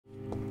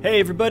Hey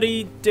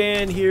everybody,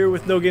 Dan here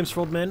with No Games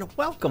for Old Men.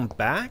 Welcome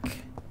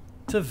back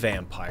to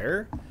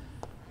Vampire.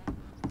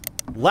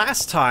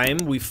 Last time,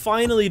 we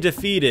finally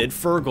defeated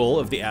Fergal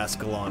of the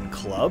Ascalon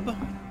Club.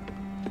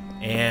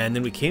 And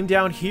then we came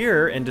down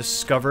here and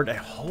discovered a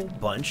whole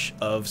bunch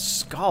of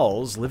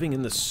skulls living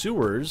in the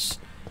sewers,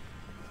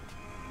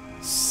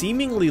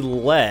 seemingly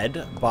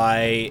led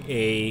by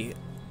a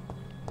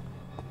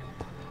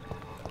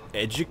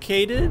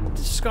educated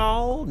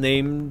skull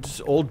named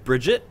Old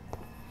Bridget,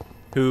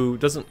 who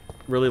doesn't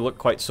really look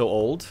quite so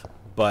old,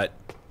 but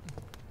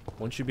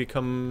once you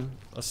become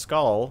a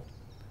skull...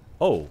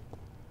 Oh.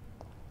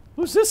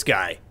 Who's this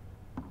guy?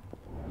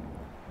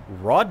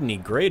 Rodney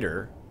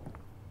Grader?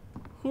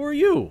 Who are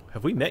you?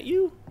 Have we met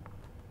you?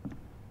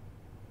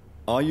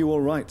 Are you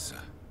all right, sir?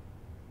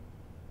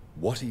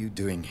 What are you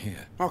doing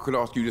here? I could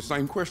ask you the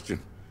same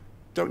question.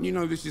 Don't you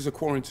know this is a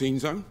quarantine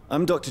zone?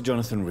 I'm Dr.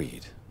 Jonathan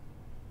Reid.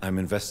 I'm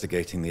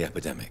investigating the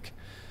epidemic.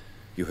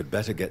 You had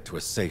better get to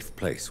a safe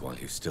place while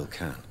you still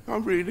can. Oh,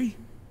 really?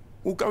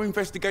 Well, go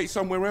investigate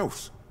somewhere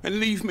else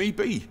and leave me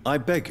be. I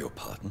beg your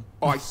pardon?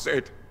 I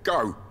said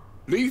go.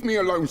 Leave me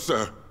alone,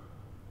 sir.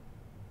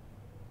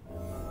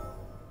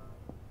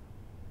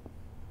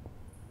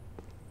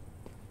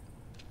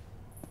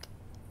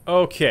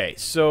 Okay,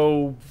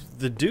 so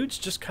the dude's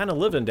just kind of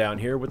living down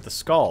here with the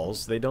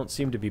skulls. They don't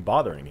seem to be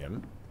bothering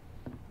him.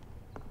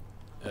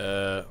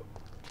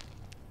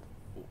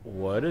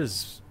 What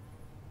is...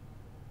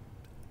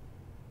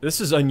 This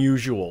is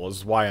unusual,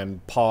 is why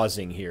I'm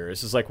pausing here.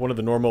 This is like one of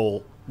the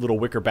normal little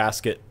wicker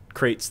basket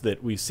crates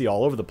that we see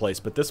all over the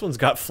place, but this one's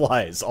got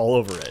flies all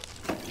over it.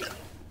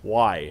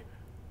 Why?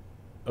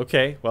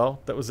 Okay, well,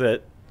 that was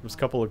it. There's a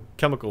couple of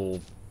chemical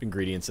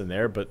ingredients in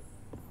there, but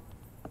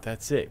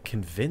that's it.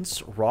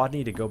 Convince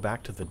Rodney to go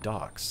back to the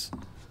docks.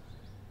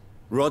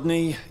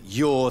 Rodney,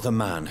 you're the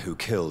man who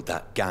killed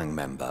that gang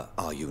member,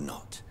 are you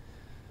not?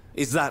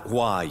 Is that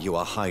why you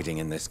are hiding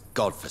in this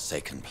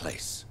godforsaken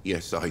place?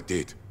 Yes, I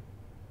did.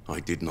 I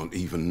did not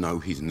even know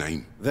his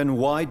name. Then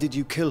why did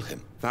you kill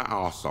him? That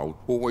arsehole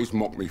always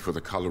mocked me for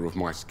the color of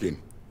my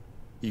skin.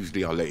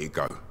 Usually I let it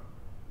go.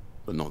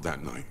 But not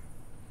that night.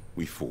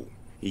 We fought.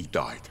 He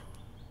died.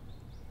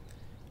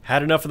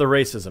 Had enough of the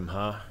racism,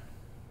 huh?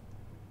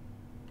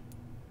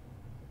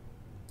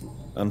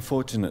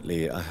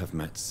 Unfortunately, I have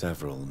met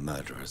several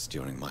murderers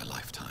during my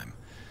lifetime.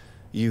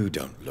 You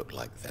don't look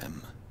like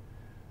them.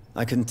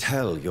 I can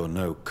tell you're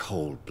no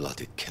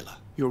cold-blooded killer.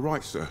 You're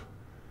right, sir.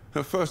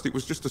 At first it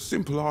was just a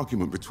simple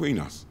argument between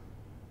us.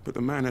 But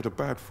the man had a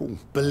bad fall.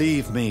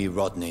 Believe me,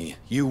 Rodney,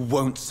 you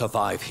won't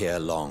survive here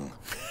long.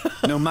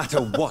 No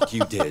matter what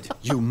you did,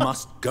 you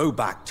must go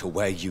back to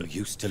where you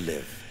used to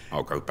live.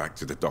 I'll go back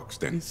to the docks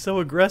then. He's so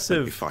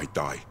aggressive. If I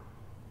die,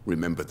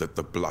 remember that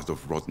the blood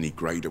of Rodney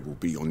Grader will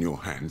be on your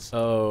hands.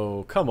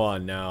 Oh, come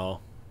on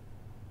now.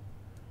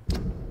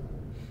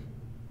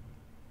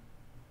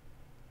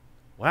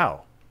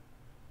 Wow.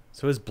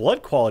 So his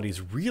blood quality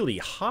is really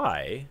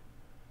high,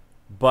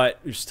 but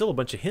there's still a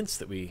bunch of hints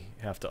that we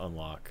have to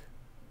unlock.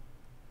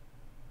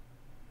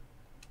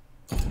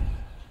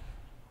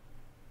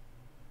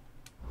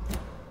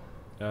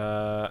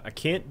 I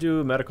can't do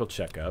a medical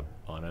checkup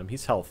on him.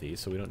 He's healthy,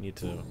 so we don't need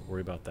to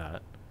worry about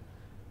that.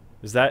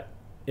 Is that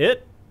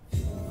it?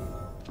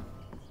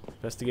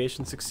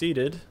 Investigation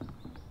succeeded.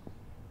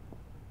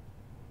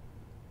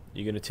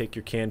 You gonna take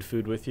your canned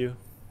food with you?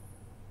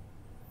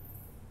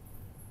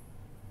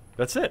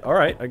 That's it.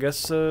 Alright, I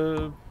guess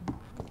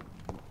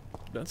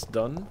that's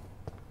done.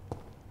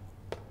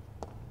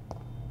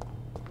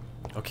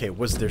 Okay,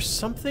 was there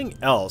something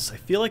else? I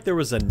feel like there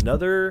was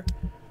another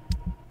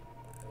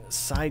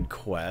side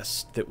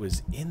quest that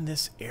was in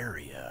this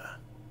area.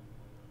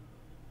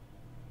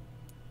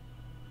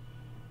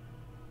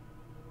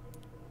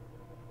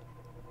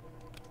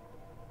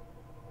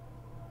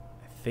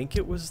 I think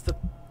it was the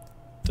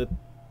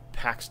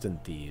Paxton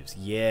thieves.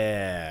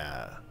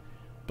 Yeah.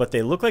 But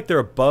they look like they're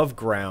above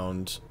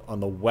ground on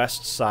the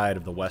west side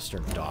of the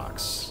western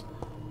docks.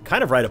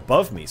 Kind of right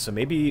above me, so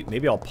maybe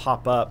I'll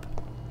pop up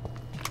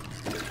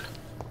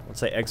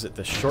once I exit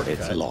the shortcut.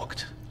 It's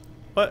locked.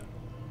 What?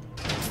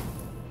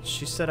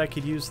 She said I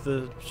could use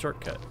the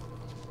shortcut.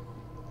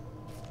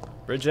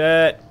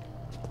 Bridget!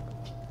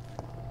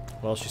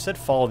 Well, she said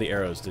follow the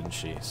arrows, didn't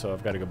she? So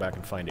I've got to go back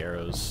and find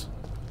arrows.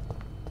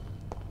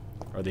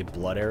 Are they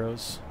blood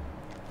arrows?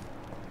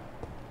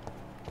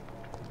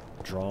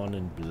 Drawn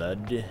in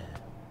blood.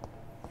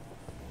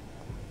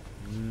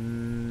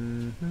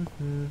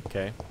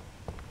 Okay.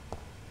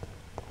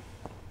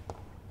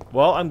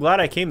 Well, I'm glad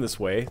I came this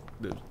way.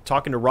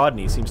 Talking to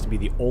Rodney seems to be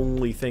the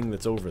only thing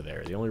that's over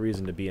there. The only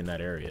reason to be in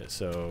that area.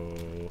 So...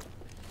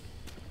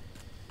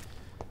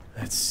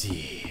 let's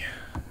see.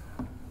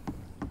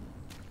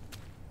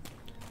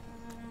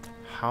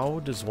 How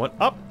does one...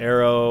 Up!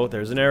 Arrow!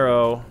 There's an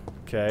arrow.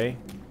 Okay.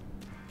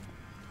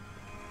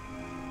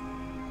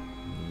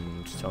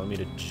 It's telling me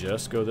to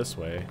just go this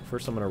way.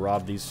 First I'm gonna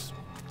rob these...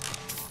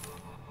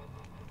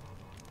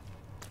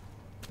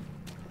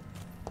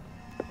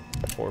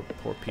 Poor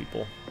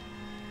people.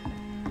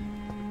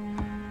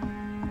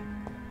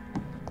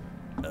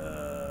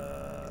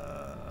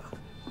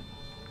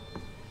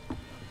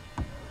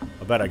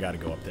 bet I gotta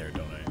go up there,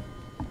 don't I?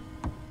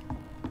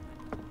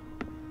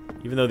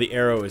 Even though the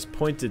arrow is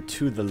pointed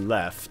to the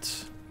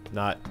left,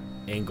 not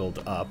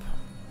angled up,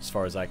 as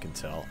far as I can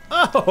tell.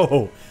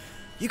 Oh!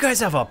 You guys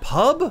have a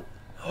pub?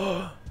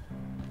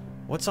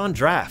 What's on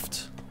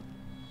draft?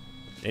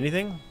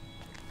 Anything?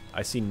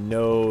 I see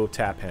no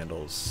tap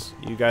handles.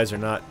 You guys are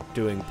not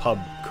doing pub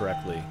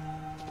correctly.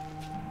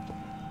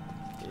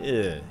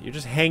 Ew, you're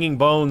just hanging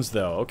bones,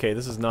 though. Okay,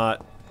 this is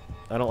not...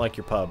 I don't like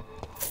your pub.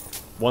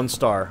 1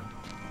 star.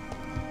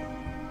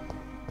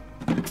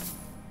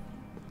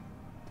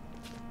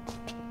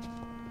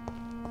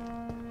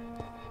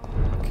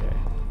 Okay.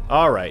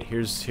 Alright,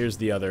 here's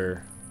the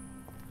other...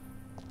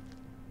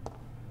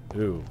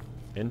 Ooh.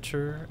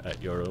 Enter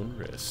at your own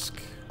risk.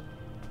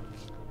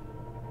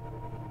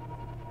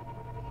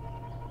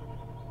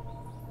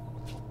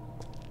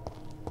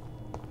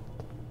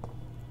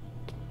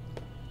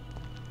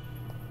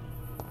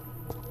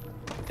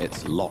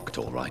 It's locked,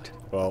 all right.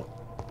 Well,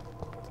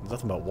 there's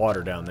nothing but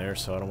water down there,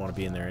 so I don't want to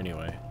be in there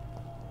anyway.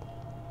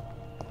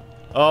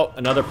 Oh,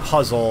 another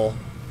puzzle.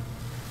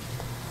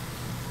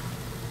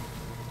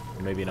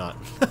 Or maybe not.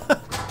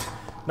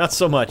 Not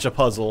so much a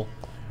puzzle.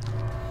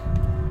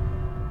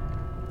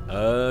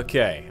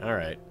 Okay,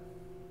 alright.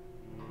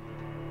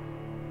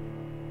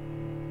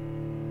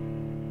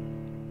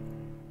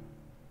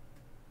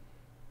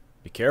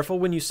 Be careful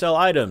when you sell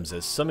items,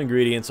 as some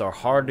ingredients are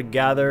hard to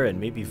gather and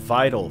may be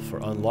vital for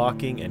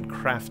unlocking and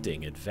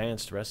crafting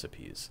advanced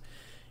recipes.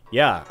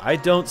 Yeah, I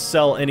don't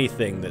sell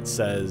anything that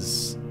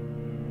says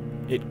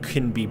it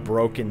can be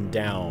broken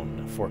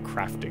down for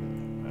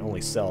crafting. I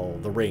only sell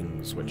the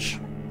rings, which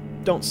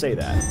don't say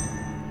that.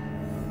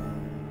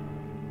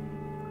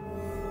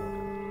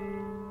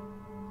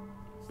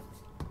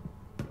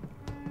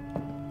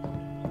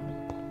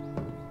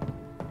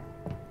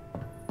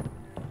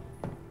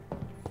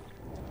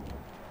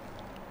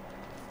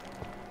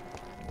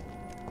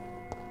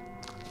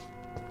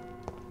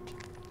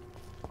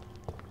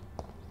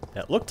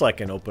 That looked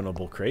like an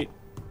openable crate.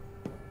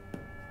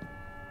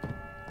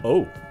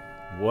 Oh,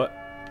 what?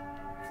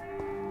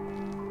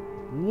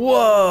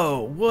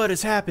 Whoa, what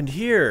has happened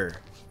here?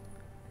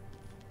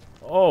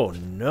 Oh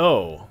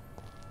no.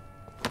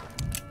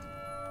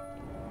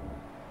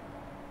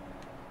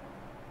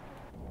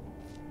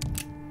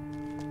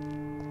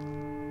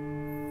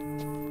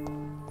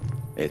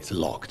 It's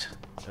locked.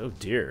 Oh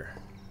dear.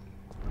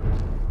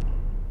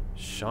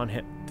 Sean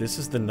Hampton. This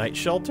is the night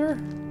shelter?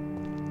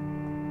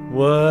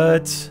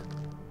 What?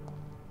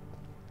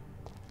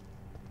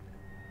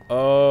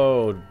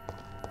 Oh.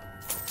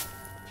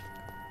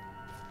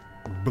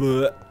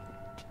 Bleh.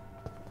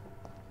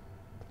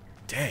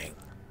 Dang.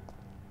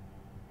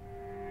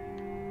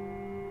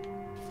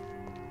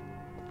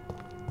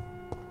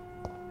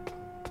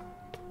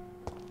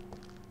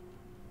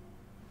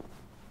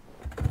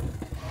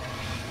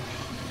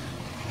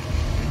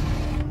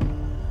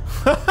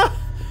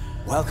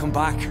 Welcome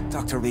back,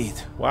 Dr. Reid.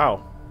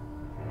 Wow.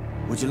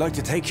 Would you like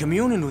to take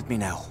communion with me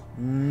now?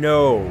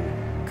 No,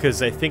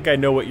 because I think I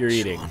know what you're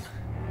eating. Sean,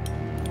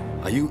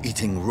 are you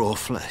eating raw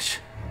flesh?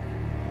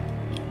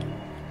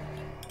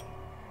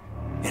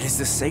 It is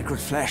the sacred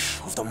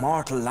flesh of the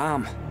mortal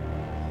lamb.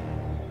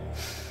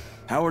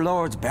 Our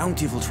Lord's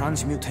bountiful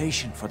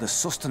transmutation for the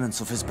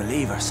sustenance of his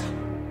believers.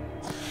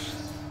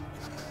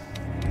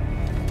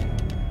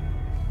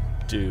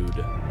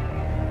 Dude.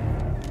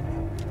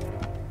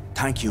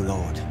 Thank you,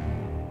 Lord.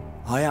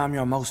 I am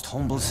your most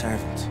humble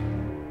servant.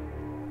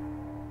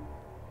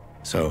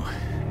 So,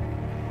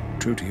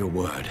 true to your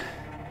word,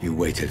 you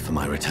waited for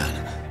my return.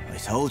 I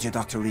told you,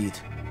 Dr. Reid,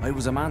 I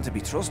was a man to be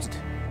trusted.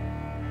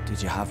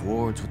 Did you have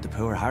words with the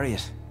poor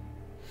Harriet?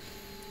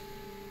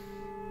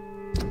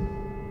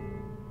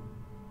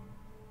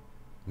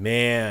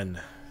 Man,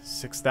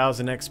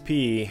 6,000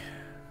 XP.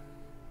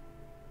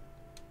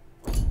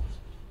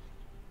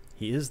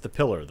 He is the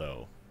pillar,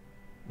 though.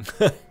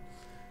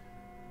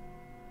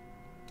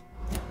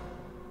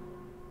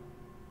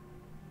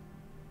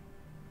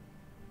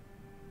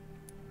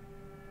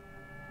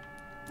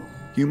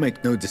 You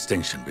make no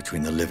distinction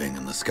between the living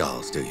and the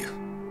skulls, do you?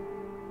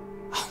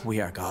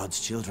 We are God's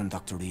children,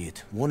 Dr.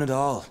 Reid. One and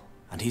all.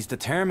 And he's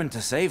determined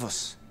to save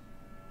us.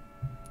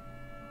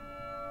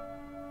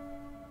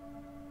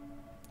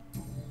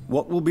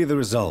 What will be the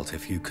result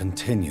if you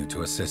continue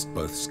to assist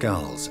both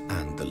skulls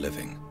and the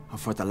living?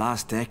 For the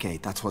last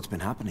decade, that's what's been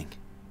happening.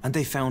 And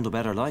they found a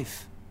better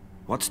life.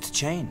 What's to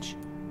change?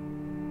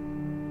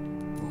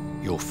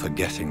 You're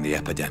forgetting the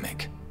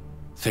epidemic.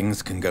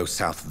 Things can go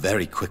south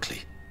very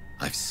quickly.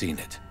 I've seen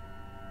it.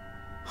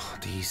 Oh,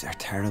 these are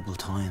terrible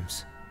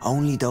times.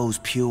 Only those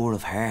pure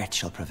of heart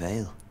shall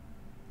prevail.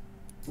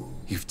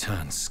 You've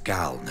turned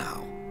Skal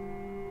now.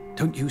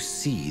 Don't you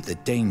see the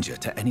danger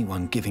to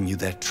anyone giving you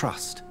their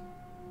trust?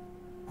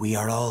 We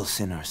are all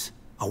sinners,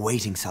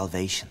 awaiting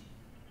salvation.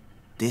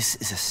 This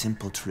is a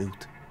simple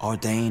truth,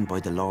 ordained by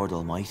the Lord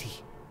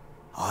Almighty.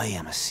 I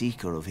am a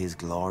seeker of his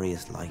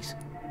glorious light.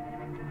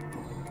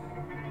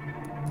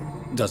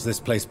 Does this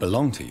place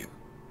belong to you?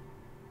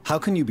 How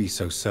can you be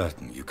so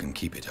certain you can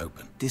keep it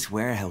open? This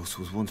warehouse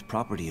was once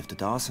property of the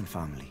Dawson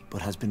family,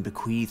 but has been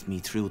bequeathed me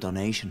through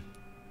donation.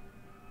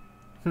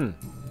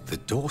 The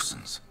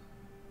Dawsons?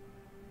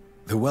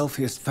 The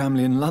wealthiest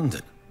family in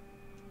London?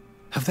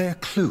 Have they a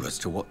clue as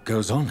to what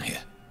goes on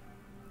here?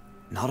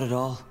 Not at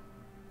all.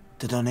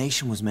 The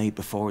donation was made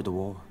before the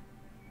war.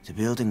 The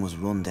building was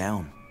run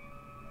down.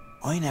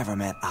 I never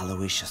met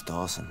Aloysius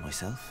Dawson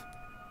myself.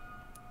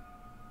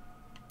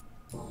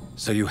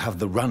 So you have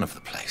the run of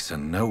the place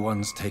and no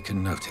one's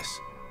taken notice?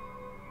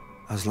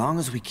 As long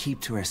as we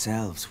keep to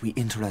ourselves, we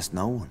interest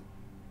no one.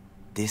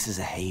 This is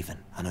a haven,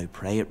 and I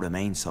pray it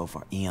remains so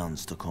for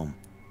eons to come.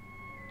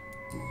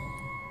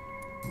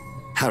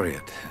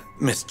 Harriet,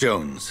 Miss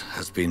Jones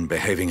has been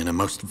behaving in a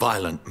most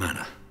violent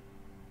manner.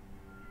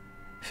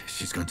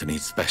 She's going to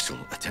need special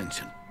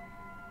attention.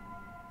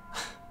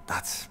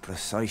 That's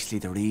precisely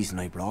the reason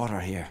I brought her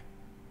here.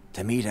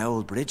 To meet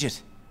Old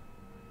Bridget.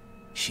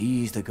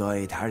 She's the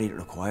guide Harriet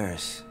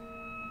requires.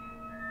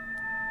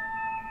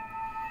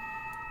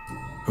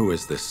 Who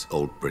is this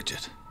Old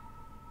Bridget?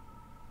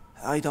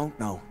 I don't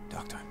know,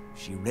 Doctor.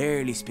 She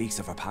rarely speaks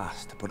of her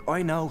past, but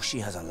I know she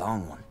has a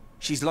long one.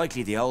 She's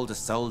likely the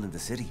oldest soul in the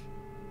city.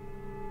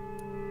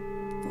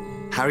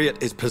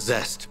 Harriet is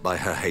possessed by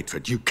her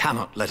hatred. You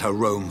cannot let her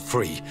roam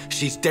free.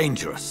 She's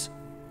dangerous.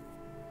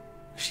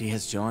 She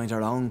has joined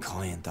her own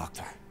kind,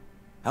 Doctor.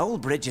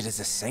 Old Bridget is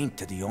a saint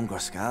to the younger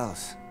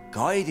Scals,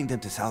 guiding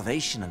them to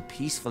salvation and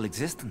peaceful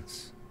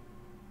existence.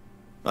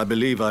 I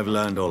believe I've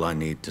learned all I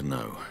need to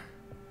know.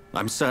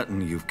 I'm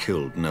certain you've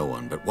killed no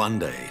one, but one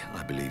day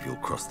I believe you'll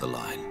cross the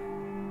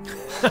line.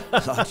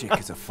 Logic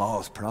is a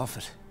false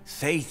prophet.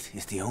 Faith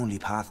is the only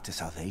path to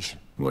salvation.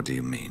 What do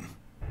you mean?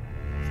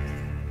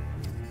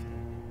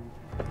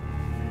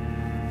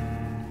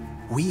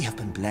 We have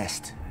been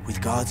blessed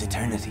with God's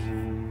eternity.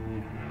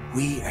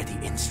 We are the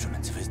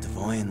instruments of His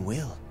divine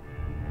will.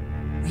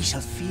 We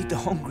shall feed the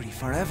hungry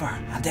forever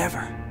and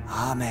ever.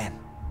 Amen.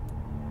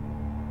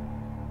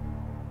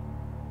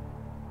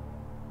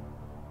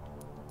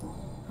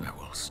 I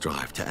will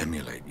strive to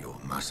emulate your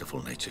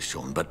merciful nature,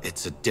 Sean, but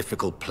it's a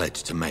difficult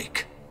pledge to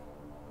make.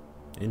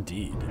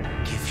 Indeed.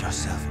 Give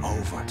yourself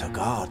over to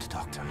God,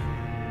 Doctor.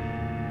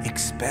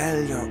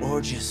 Expel your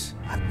urges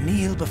and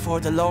kneel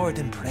before the Lord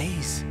in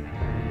praise.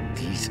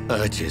 These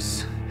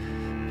urges.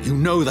 You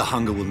know the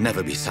hunger will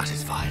never be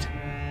satisfied.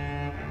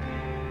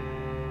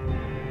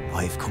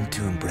 I've come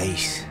to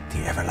embrace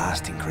the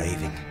everlasting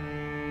craving.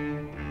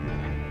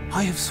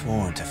 I have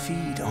sworn to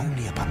feed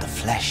only upon the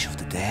flesh of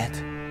the dead.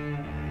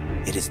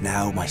 It is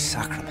now my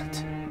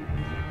sacrament.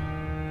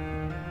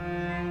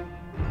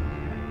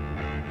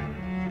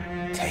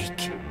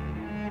 Take,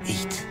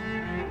 eat.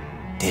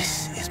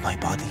 This is my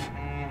body.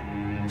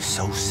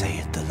 So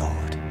saith the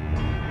Lord.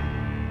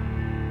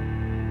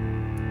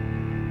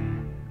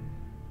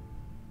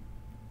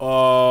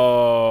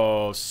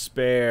 Oh,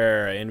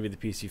 spare. I envy the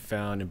peace you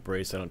found.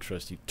 Embrace, I don't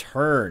trust you.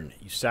 Turn.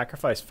 You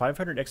sacrifice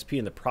 500 XP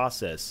in the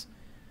process.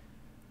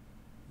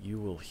 You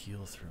will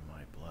heal through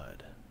my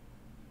blood.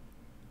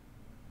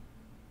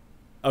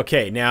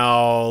 Okay,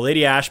 now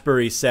Lady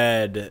Ashbury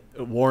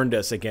warned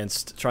us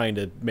against trying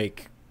to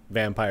make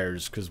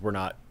vampires because we're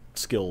not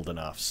skilled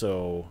enough,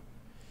 so...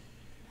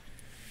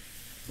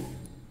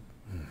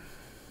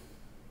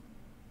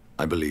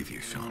 I believe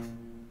you, Sean.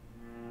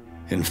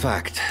 In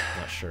fact,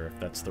 Not sure if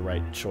that's the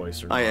right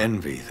choice or not. I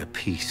envy the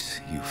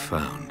peace you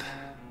found,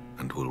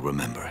 and will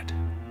remember it.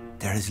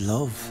 There is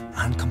love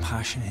and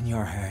compassion in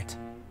your heart.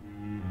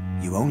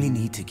 You only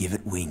need to give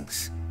it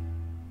wings.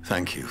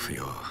 Thank you for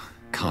your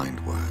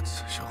kind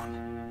words, Sean.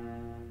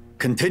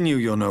 Continue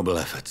your noble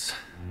efforts.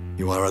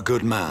 You are a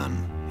good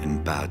man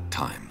in bad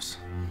times.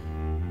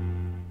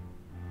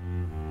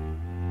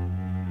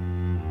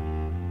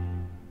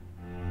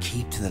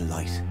 Keep to the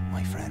light,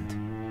 my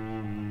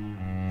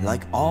friend.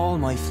 Like all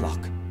my flock,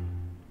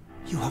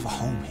 you have a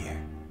home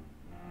here.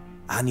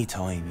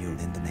 Anytime you're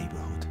in the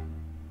neighborhood.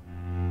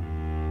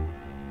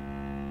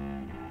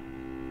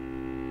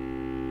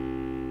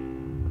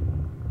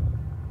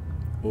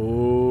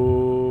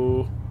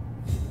 Oh.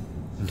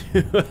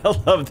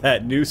 I love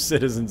that. New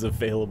citizens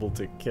available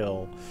to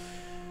kill.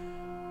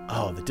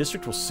 Oh, the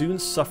district will soon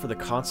suffer the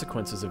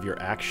consequences of your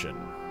action.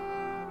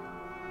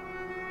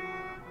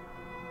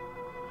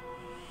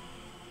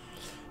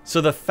 So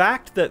the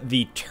fact that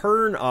the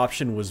turn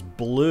option was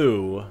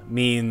blue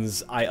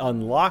means I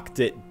unlocked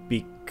it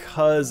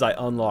because I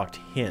unlocked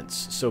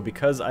hints. So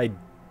because I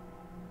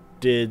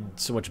did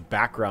so much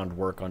background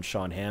work on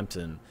Sean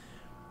Hampton,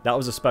 that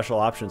was a special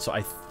option. So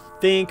I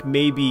think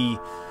maybe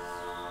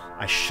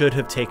I should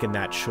have taken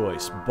that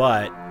choice,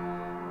 but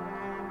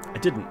I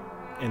didn't.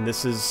 And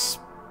this is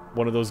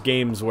one of those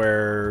games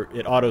where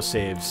it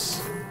autosaves.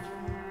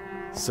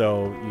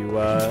 So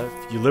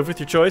you live with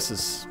your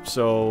choices.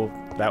 So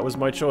that was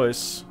my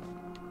choice.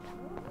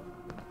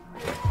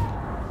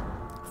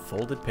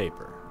 Folded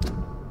paper.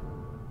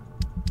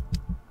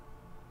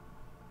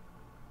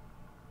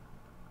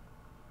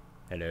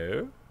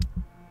 Hello?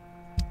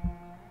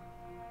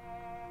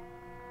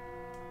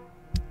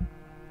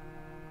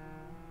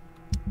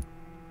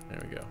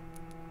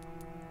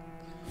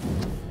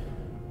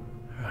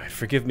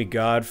 forgive me,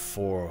 God,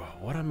 for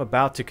what I'm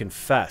about to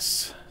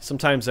confess.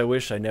 Sometimes I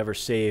wish I never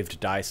saved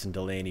Dyson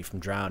Delaney from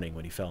drowning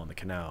when he fell in the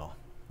canal.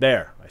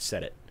 There, I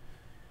said it.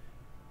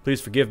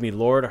 Please forgive me,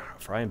 Lord,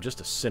 for I am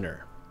just a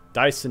sinner.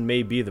 Dyson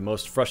may be the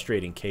most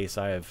frustrating case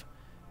I have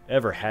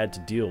ever had to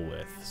deal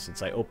with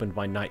since I opened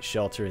my night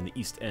shelter in the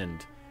East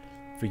End.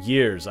 For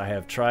years, I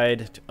have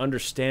tried to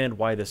understand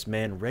why this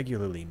man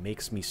regularly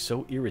makes me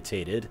so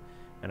irritated,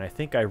 and I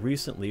think I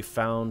recently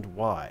found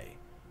why.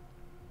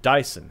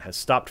 Dyson has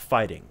stopped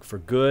fighting for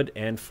good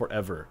and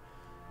forever.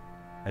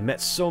 I met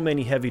so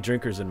many heavy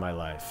drinkers in my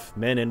life,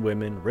 men and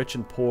women, rich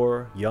and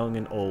poor, young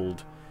and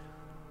old.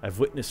 I've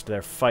witnessed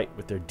their fight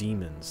with their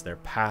demons, their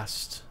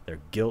past,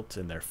 their guilt,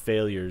 and their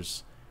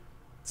failures.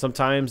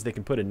 Sometimes they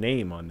can put a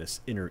name on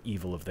this inner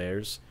evil of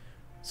theirs.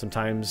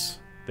 Sometimes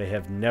they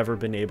have never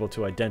been able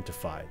to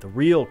identify the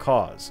real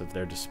cause of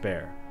their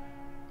despair.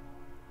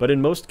 But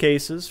in most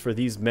cases, for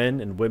these men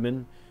and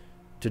women,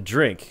 to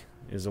drink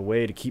is a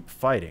way to keep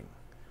fighting.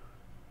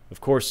 Of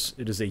course,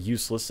 it is a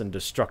useless and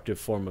destructive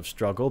form of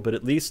struggle, but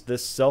at least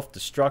this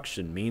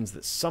self-destruction means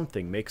that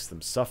something makes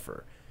them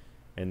suffer,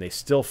 and they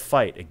still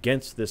fight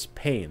against this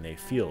pain they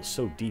feel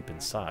so deep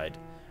inside.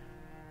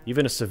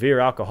 Even a severe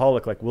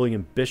alcoholic like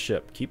William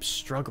Bishop keeps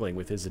struggling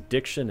with his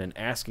addiction and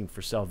asking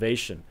for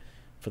salvation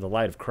for the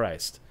light of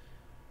Christ.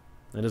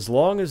 And as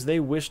long as they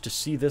wish to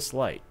see this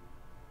light,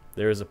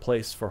 there is a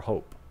place for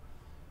hope.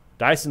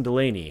 Dyson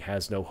Delaney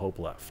has no hope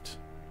left.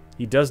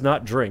 He does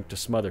not drink to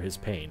smother his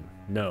pain.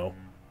 No.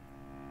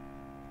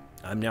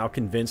 I'm now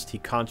convinced he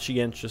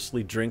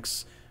conscientiously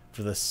drinks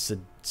for the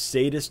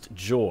sadist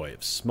joy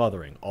of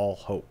smothering all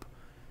hope.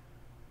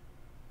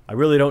 I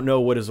really don't know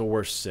what is a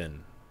worse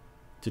sin,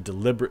 to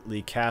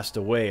deliberately cast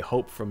away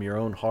hope from your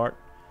own heart,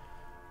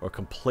 or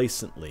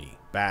complacently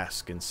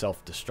bask in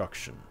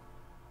self-destruction.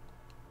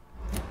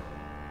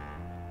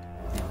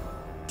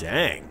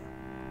 Dang.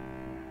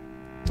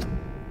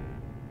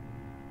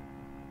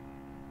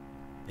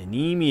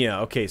 Anemia.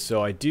 Okay,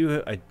 so I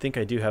think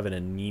I do have an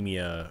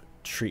anemia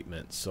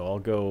treatment, so I'll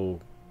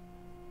go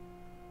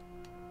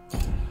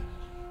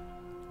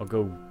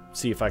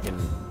see if I can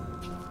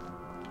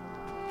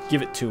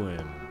give it to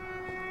him.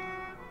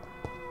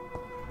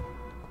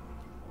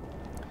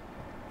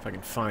 If I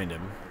can find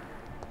him.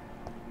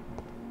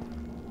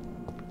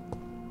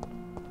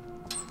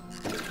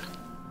 I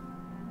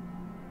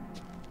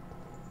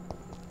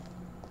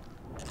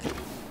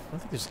don't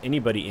think there's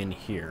anybody in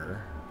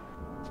here.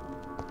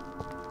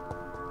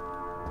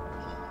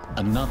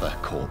 Another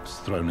corpse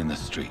thrown in the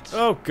streets.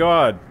 Oh,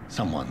 God.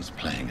 Someone's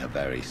playing a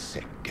very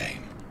sick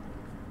game.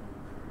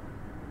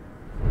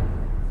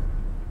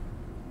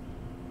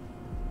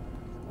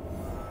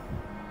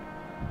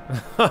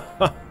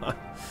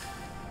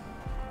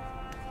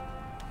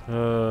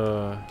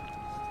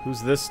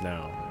 Who's this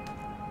now?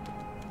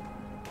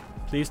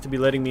 Pleased to be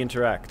letting me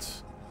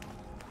interact.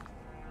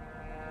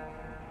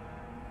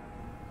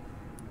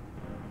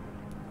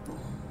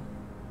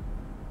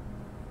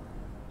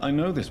 I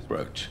know this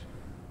brooch.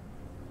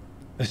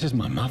 This is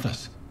my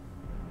mother's.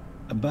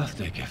 A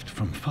birthday gift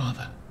from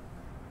father.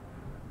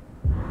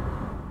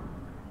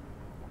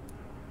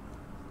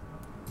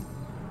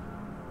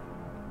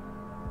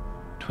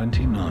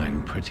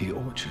 "29 Pretty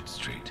Orchard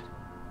Street.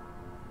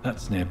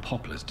 That's near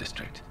Poplar's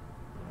district.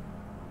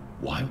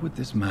 Why would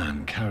this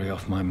man carry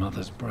off my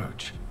mother's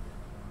brooch?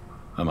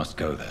 I must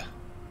go there.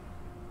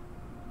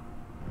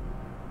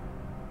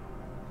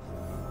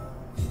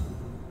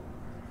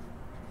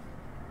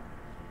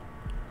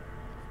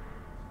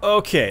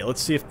 Okay,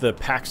 let's see if the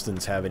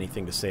Paxtons have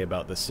anything to say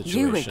about this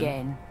situation. You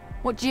again?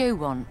 What do you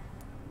want?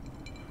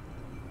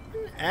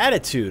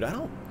 Attitude. I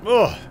don't...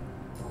 Ugh.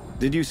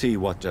 Did you see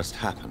what just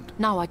happened?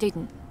 No, I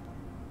didn't.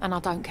 And I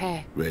don't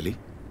care. Really?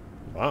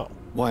 Wow.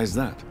 Why is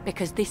that?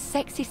 Because this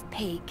sexist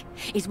pig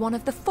is one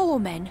of the 4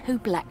 men who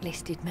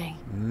blacklisted me.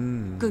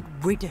 Good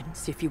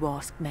riddance, if you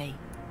ask me.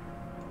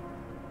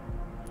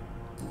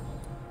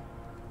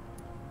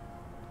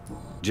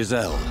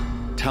 Giselle,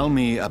 tell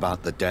me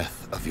about the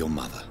death of your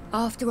mother.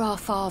 After our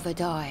father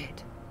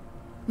died,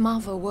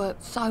 Mother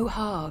worked so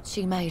hard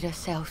she made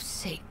herself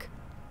sick.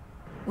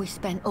 We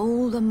spent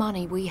all the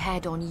money we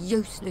had on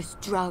useless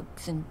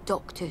drugs and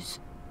doctors.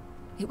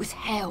 It was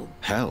hell.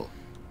 Hell?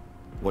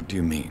 What do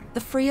you mean? The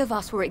 3 of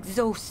us were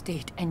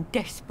exhausted and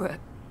desperate.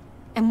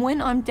 And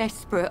when I'm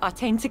desperate, I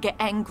tend to get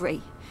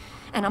angry.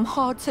 And I'm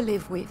hard to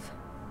live with.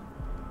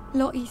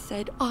 Lottie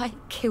said I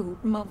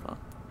killed Mother.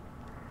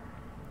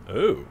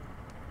 Oh.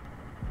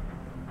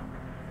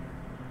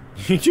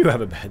 You do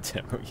have a bad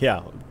temper.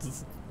 Yeah,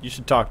 you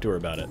should talk to her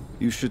about it.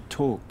 You should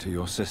talk to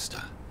your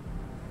sister.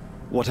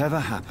 Whatever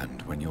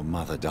happened when your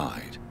mother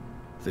died,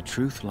 the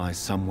truth lies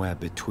somewhere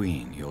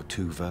between your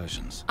 2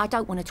 versions. I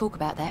don't want to talk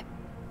about that.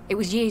 It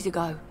was years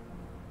ago.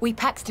 We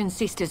Paxton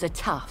sisters are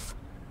tough.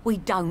 We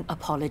don't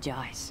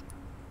apologize.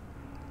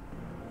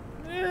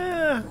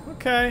 Yeah,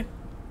 okay.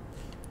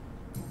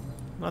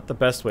 Not the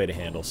best way to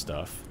handle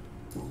stuff.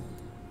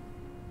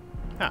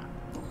 Ah.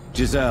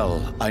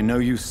 Giselle, I know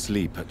you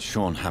sleep at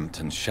Sean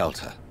Hampton's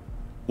shelter.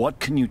 What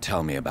can you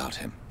tell me about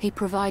him? He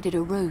provided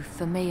a roof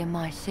for me and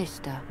my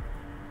sister.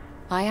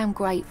 I am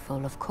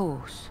grateful, of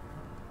course,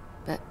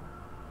 but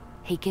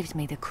he gives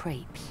me the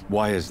creeps.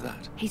 Why is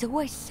that? He's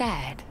always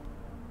sad,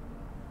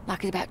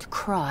 like he's about to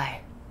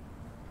cry.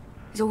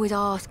 He's always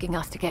asking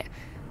us to get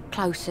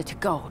closer to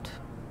God,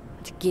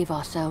 and to give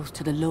ourselves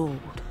to the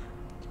Lord.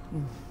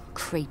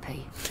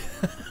 Creepy.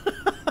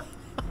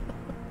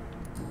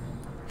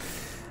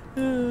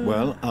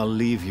 Well, I'll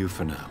leave you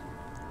for now.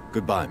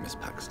 Goodbye, Miss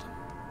Paxton.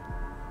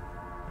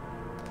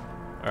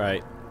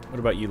 Alright, what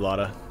about you,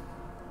 Lotta?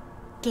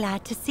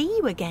 Glad to see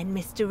you again,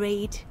 Mr.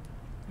 Reid.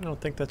 I don't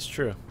think that's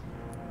true.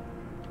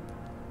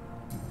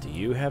 Do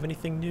you have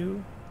anything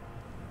new?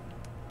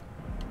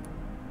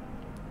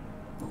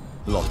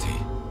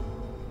 Lottie,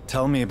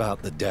 tell me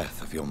about the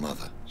death of your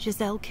mother.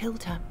 Giselle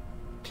killed her.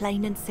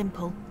 Plain and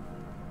simple.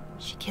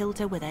 She killed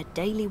her with her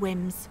daily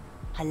whims,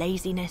 her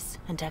laziness,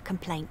 and her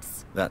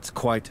complaints. That's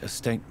quite a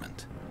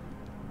statement.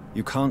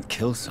 You can't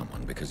kill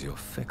someone because you're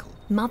fickle.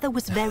 Mother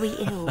was very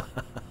ill,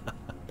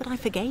 but I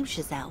forgave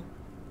Giselle.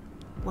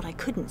 What I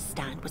couldn't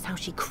stand was how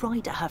she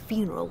cried at her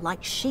funeral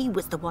like she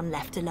was the one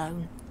left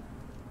alone.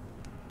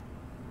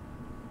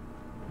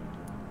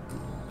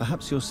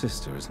 Perhaps your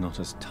sister is not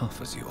as tough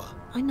as you are.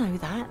 I know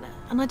that,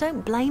 and I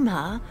don't blame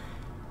her.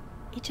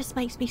 It just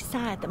makes me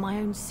sad that my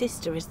own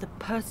sister is the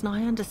person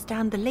I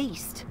understand the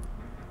least.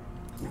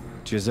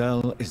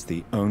 Giselle is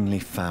the only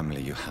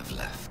family you have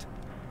left.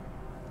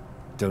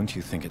 Don't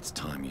you think it's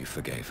time you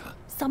forgave her?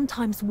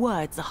 Sometimes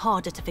words are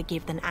harder to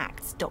forgive than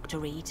acts, Dr.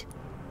 Reid.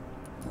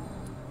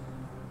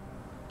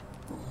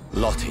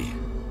 Lottie,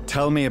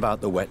 tell me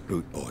about the Wet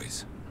Boot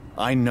Boys.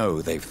 I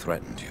know they've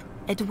threatened you.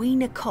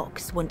 Edwina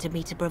Cox wanted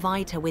me to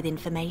provide her with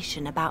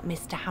information about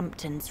Mr.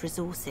 Hampton's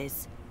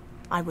resources.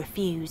 I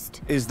refused.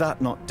 Is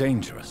that not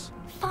dangerous?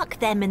 Fuck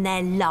them and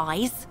their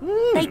lies.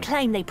 They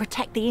claim they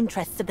protect the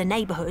interests of the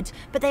neighborhood,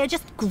 but they are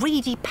just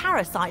greedy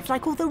parasites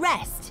like all the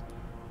rest.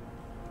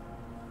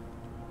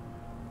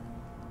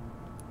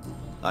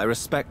 I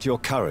respect your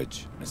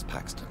courage, Miss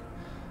Paxton,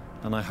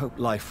 and I hope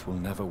life will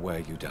never wear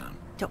you down.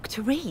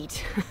 Dr. Reid,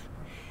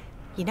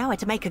 you know how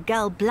to make a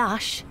girl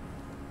blush.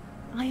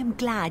 I am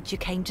glad you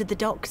came to the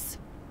docks,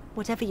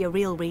 whatever your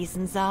real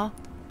reasons are.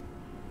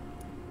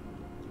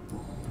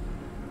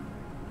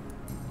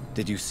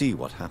 Did you see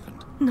what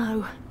happened?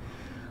 No.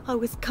 I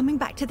was coming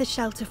back to the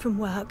shelter from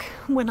work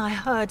when I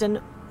heard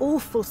an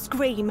awful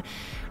scream,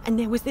 and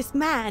there was this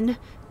man,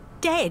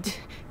 dead,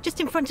 just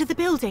in front of the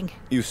building.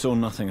 You saw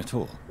nothing at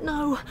all?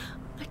 No,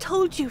 I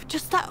told you,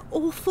 just that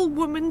awful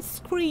woman's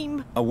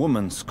scream. A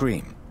woman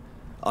scream?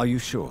 Are you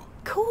sure?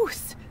 Of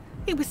course.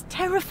 It was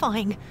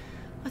terrifying.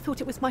 I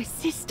thought it was my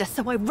sister,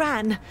 so I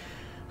ran.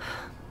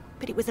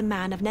 But it was a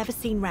man I've never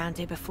seen round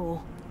here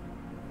before.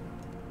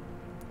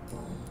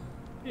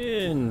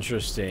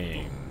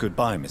 Interesting.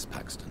 Goodbye, Miss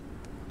Paxton.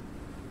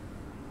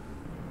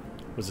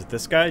 Was it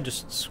this guy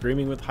just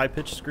screaming with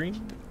high-pitched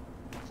scream?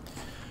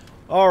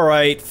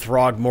 Alright,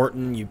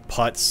 Throgmorton, you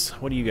putz.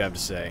 What do you have to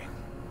say?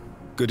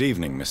 Good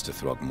evening, Mr.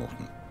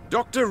 Throgmorton.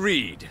 Dr.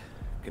 Reid,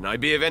 can I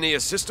be of any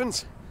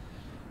assistance?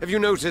 Have you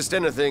noticed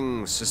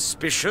anything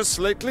suspicious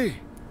lately?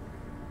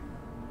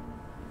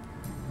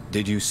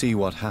 Did you see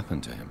what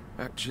happened to him?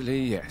 Actually,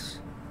 yes.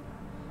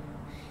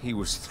 He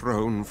was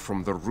thrown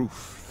from the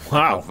roof.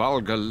 Wow. A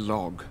vulgar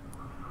log.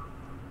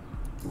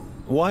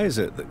 Why is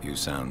it that you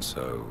sound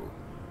so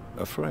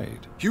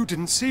afraid? You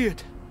didn't see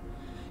it.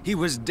 He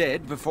was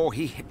dead before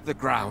he hit the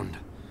ground.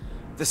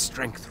 The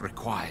strength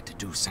required to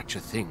do such a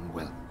thing,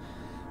 well,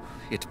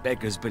 it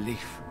beggars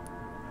belief.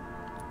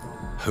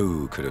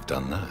 Who could have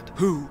done that?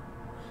 Who?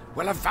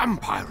 Well, a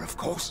vampire, of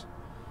course.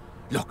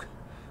 Look,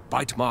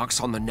 bite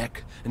marks on the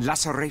neck and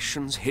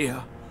lacerations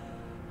here.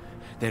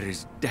 There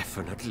is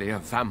definitely a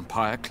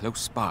vampire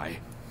close by.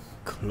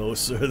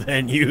 Closer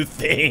than you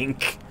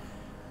think.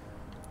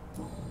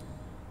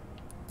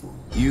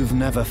 You've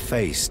never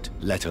faced,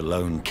 let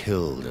alone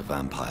killed, a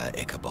vampire,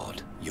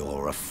 Ichabod.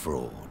 You're a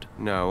fraud.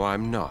 No,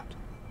 I'm not.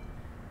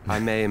 I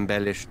may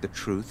embellish the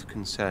truth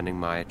concerning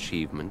my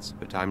achievements,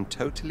 but I'm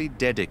totally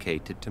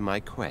dedicated to my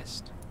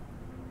quest.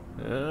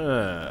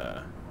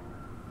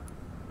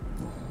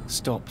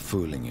 Stop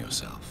fooling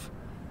yourself.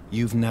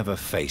 You've never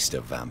faced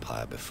a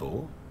vampire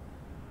before.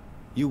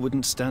 You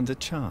wouldn't stand a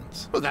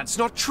chance. Well, that's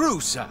not true,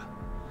 sir.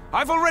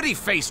 I've already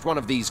faced one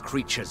of these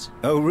creatures.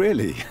 Oh,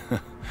 really?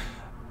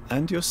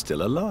 And you're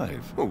still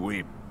alive. Well,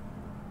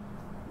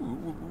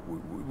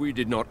 we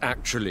did not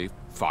actually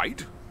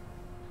fight.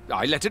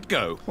 I let it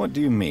go. What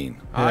do you mean?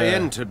 I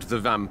entered the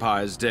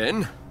vampire's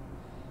den.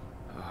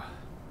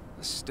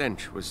 The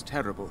stench was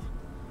terrible.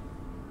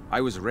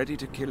 I was ready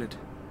to kill it.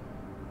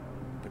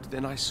 But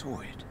then I saw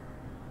it.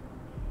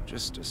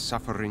 Just a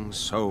suffering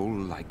soul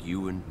like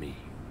you and me.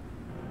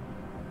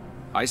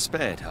 I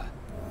spared her.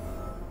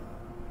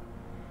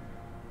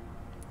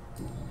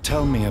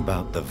 Tell me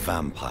about the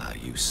vampire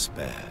you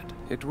spared.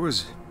 It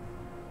was...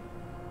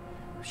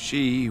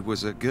 She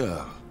was a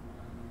girl.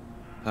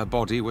 Her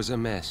body was a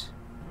mess.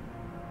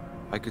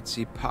 I could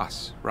see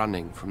pus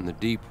running from the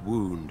deep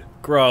wound.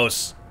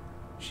 Gross.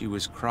 She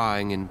was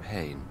crying in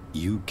pain.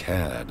 You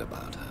cared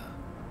about her.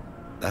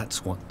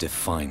 That's what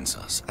defines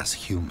us as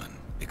human,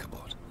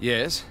 Ichabod.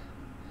 Yes,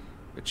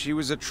 but she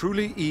was a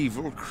truly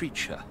evil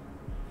creature.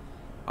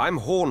 I'm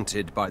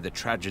haunted by the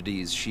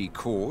tragedies she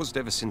caused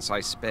ever since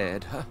I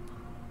spared her.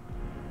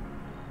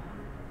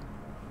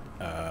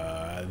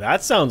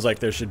 That sounds like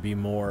there should be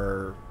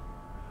more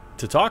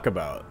to talk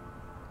about.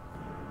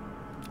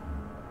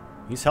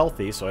 He's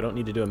healthy, so I don't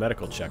need to do a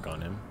medical check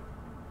on him.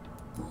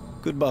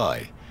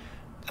 Goodbye,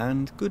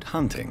 and good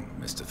hunting,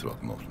 Mr.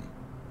 Throckmorton.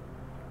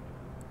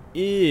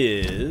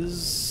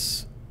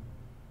 Is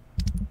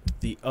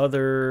the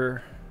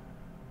other...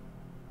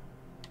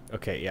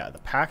 Okay, yeah, the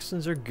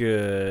Paxtons are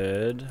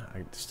good.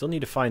 I still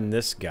need to find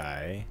this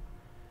guy.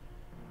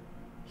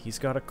 He's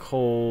got a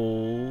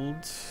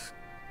cold.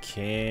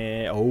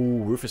 Oh,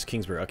 Rufus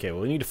Kingsbury. Okay,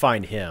 well, we need to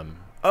find him.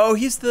 Oh,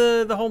 he's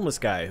the homeless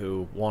guy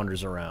who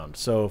wanders around.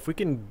 So if we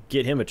can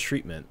get him a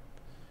treatment,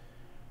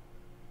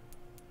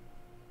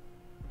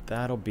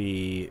 that'll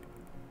be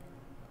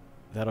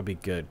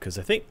good. Because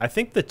I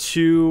think the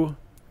two...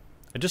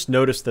 I just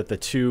noticed that the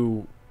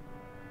two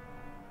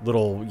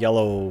little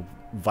yellow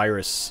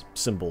virus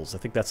symbols, I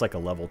think that's like a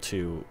level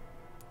 2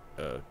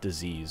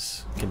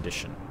 disease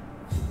condition.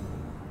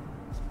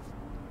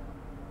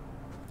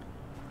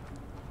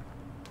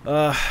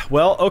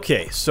 Well,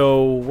 okay,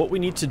 so what we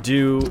need to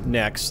do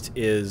next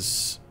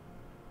is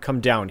come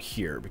down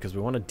here because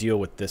we want to deal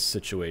with this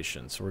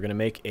situation. So we're going to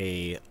make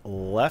a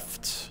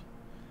left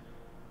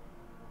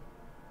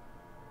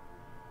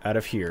out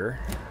of here.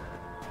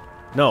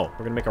 No,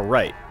 we're going to make a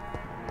right.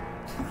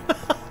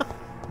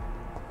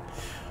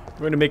 We're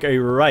going to make a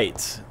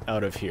right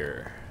out of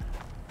here.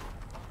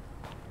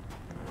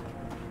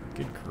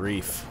 Good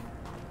grief.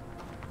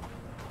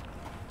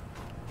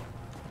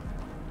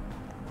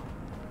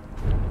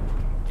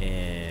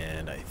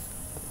 And I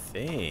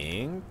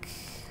think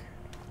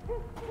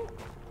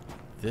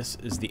this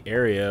is the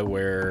area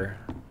where...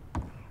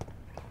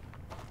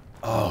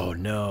 Oh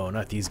no,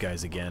 not these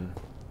guys again.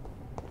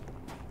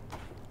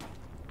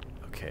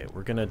 Okay,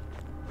 we're gonna...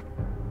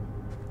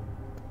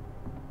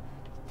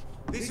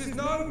 This is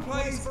no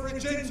place for a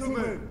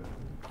gentleman.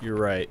 You're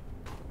right.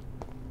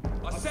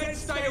 I said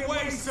stay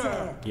away,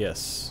 sir.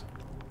 Yes.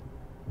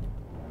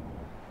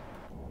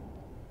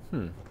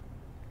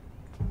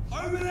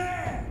 Over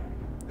there.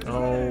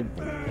 Oh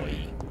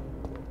boy.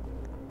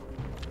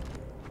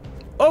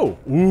 Oh!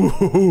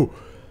 Ooh!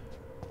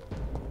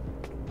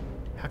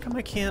 How come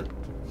I can't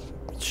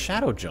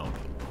shadow jump?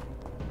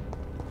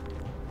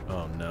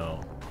 Oh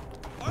no.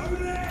 Over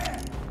there.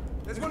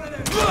 There's one of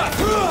them.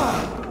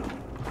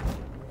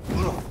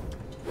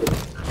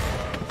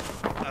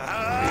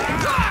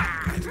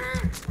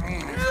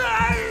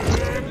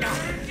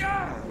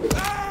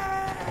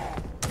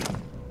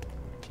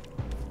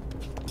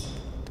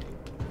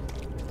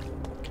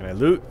 Can I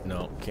loot?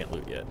 No, can't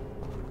loot yet.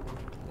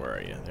 Where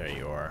are you? There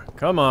you are.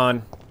 Come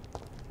on.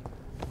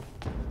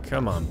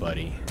 Come on,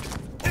 buddy.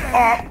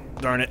 Oh,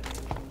 darn it.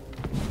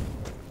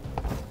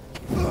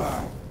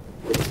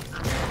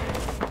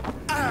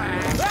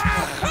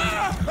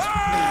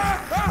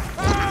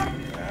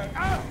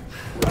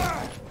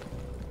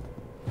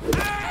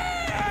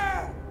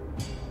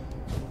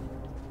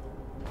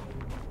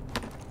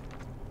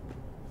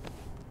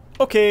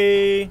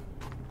 Okay.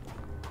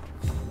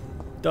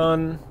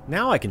 Done.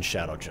 Now I can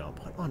shadow jump.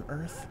 What on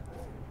earth?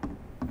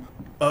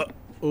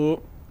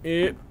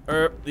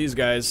 These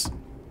guys.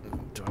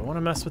 Do I want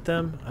to mess with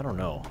them? I don't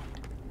know.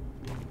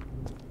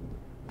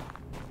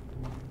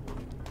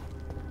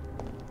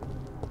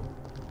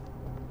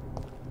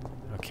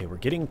 Okay, we're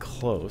getting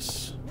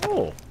close.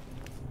 Oh.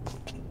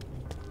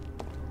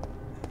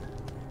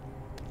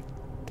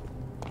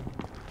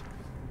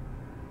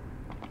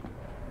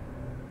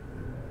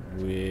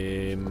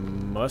 We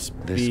must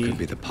be... This could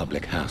be the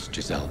public house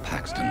Giselle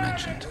Paxton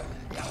mentioned.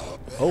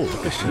 Oh,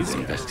 look at Let's these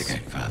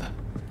investigate further.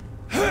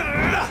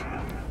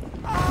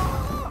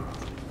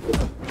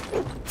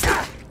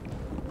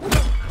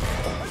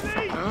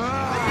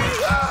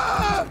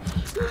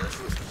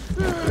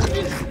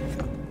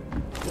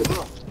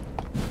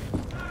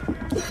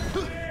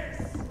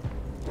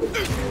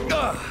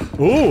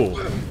 Ooh.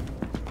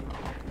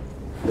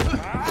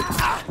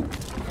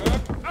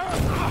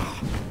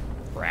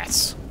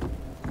 Rats.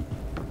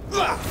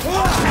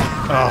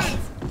 Oh.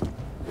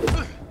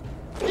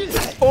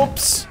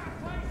 Oops.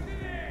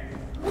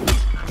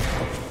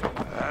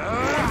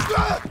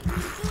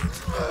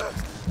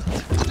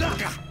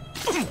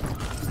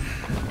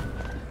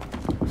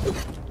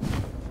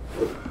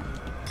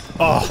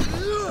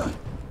 Oh.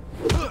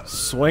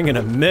 Swing and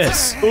a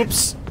miss.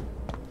 Oops.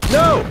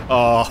 No!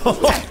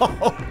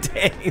 Oh,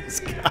 dang, this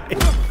guy.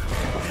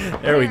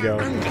 There we go.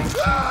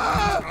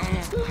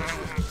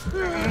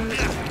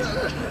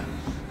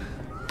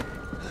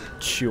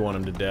 Chew on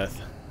him to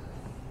death.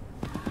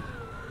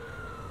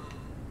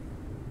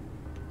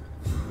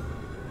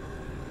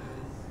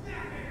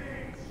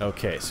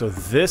 Okay, so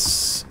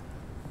this...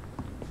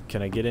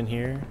 Can I get in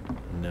here?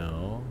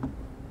 No.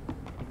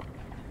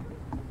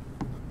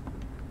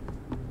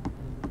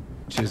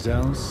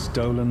 Giselle's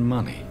stolen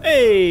money.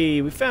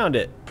 Hey, we found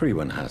it.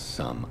 Priwen has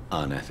some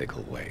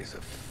unethical ways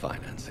of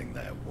financing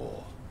their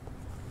war.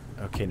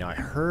 Okay, now I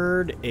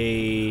heard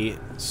a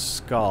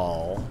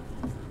skull.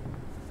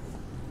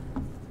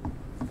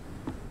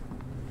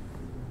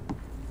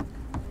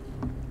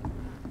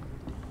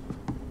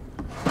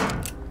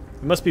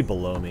 It must be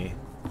below me.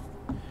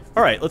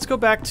 All right, let's go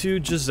back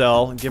to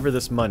Giselle and give her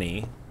this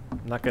money.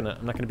 I'm not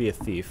gonna be a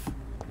thief.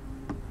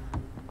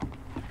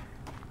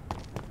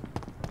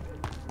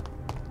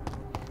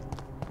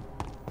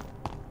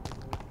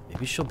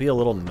 Maybe she'll be a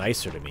little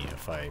nicer to me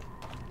if I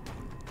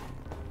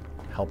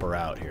help her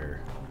out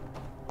here.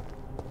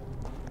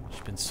 She's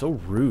been so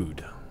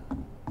rude.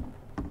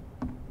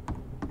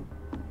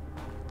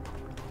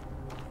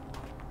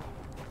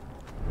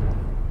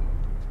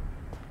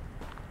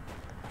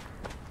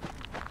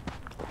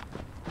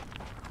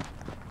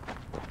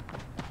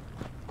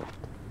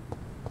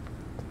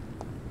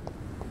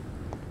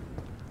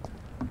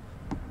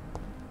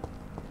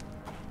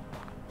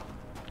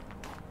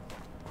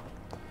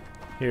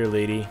 Here,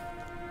 lady.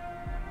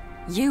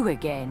 You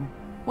again?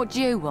 What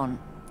do you want?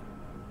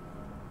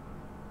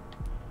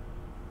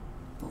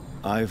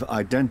 I've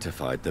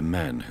identified the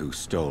men who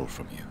stole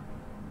from you.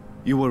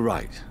 You were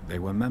right. They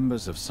were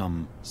members of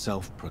some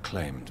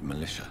self-proclaimed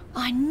militia.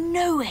 I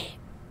knew it!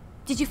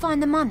 Did you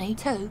find the money,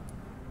 too?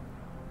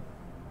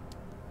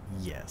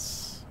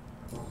 Yes.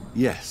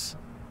 Yes,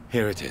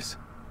 here it is.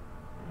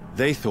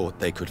 They thought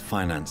they could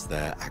finance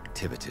their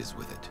activities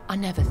with it. I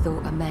never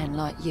thought a man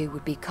like you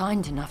would be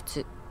kind enough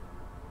to...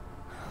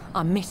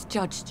 I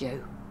misjudged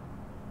you.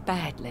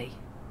 Badly.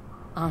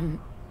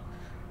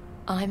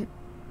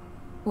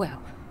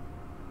 Well,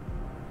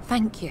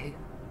 thank you,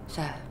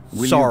 sir.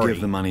 Will Sorry. you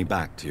give the money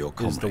back to your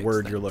comrades? Is the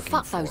word then? you're looking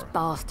Fuck for. those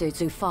bastards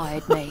who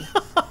fired me.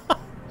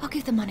 I'll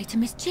give the money to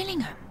Miss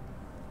Gillingham.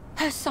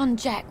 Her son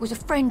Jack was a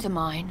friend of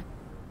mine.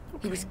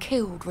 He was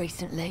killed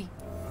recently.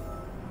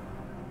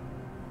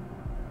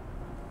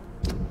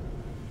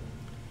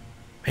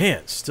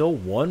 Man, still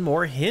one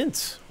more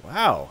hint.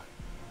 Wow.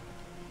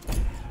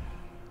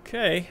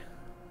 Okay.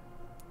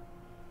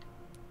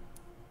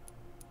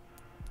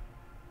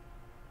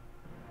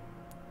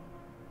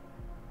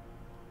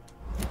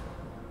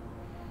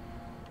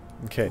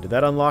 Okay, did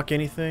that unlock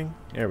anything?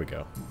 There we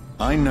go.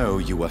 I know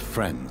you were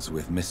friends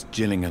with Miss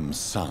Gillingham's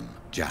son,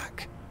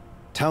 Jack.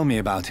 Tell me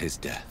about his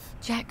death.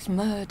 Jack's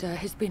murder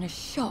has been a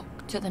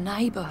shock to the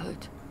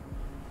neighborhood.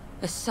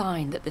 A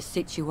sign that the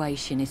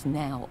situation is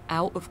now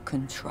out of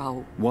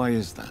control. Why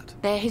is that?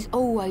 There has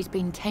always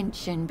been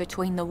tension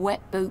between the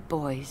Wet Boot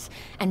Boys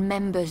and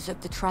members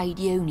of the trade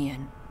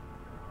union.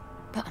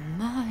 But a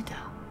murder?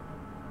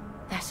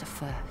 That's a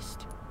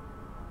first.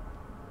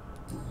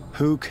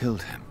 Who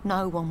killed him?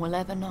 No one will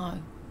ever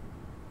know.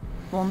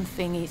 One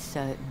thing is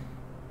certain.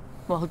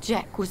 While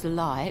Jack was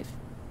alive,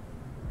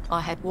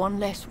 I had one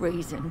less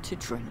reason to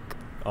drink.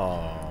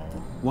 Oh.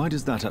 Why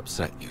does that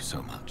upset you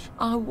so much?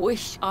 I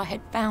wish I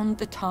had found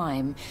the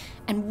time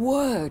and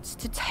words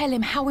to tell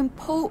him how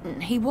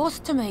important he was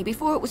to me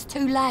before it was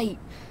too late.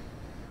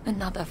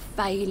 Another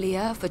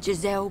failure for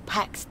Giselle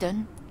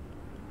Paxton.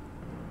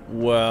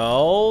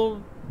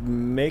 Well,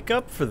 make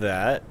up for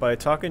that by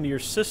talking to your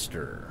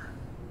sister.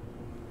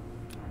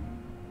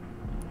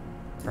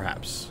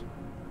 Perhaps.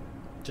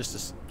 Just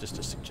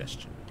a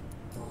suggestion.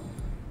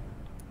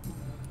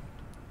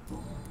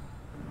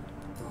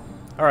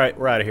 Alright,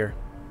 we're out of here.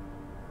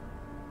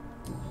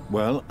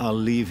 Well, I'll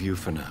leave you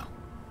for now.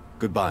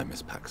 Goodbye,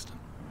 Miss Paxton.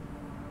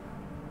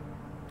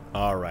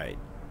 Alright.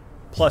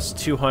 Plus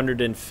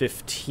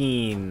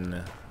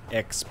 215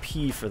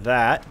 XP for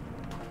that.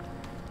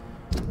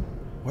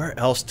 Where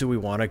else do we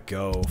want to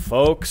go,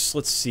 folks?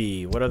 Let's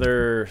see. What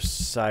other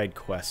side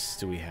quests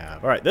do we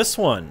have? Alright, this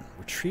one.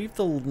 Retrieve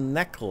the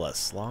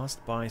necklace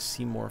lost by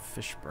Seymour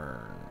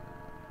Fishburne.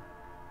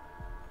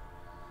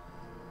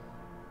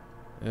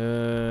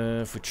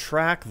 If we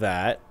track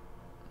that,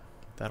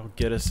 that'll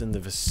get us in the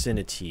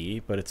vicinity,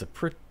 but it's a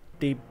pretty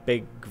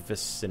big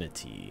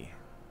vicinity.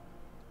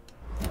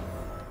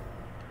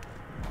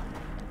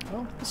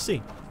 Well, let's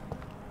see.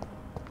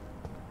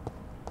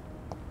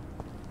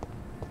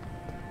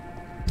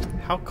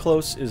 How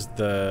close is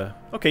the...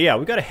 Okay, yeah,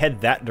 we gotta head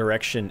that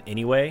direction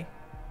anyway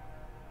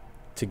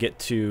to get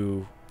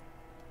to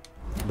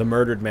the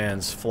murdered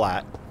man's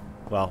flat.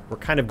 Well, we're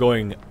kind of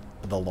going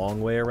the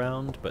long way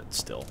around, but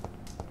still.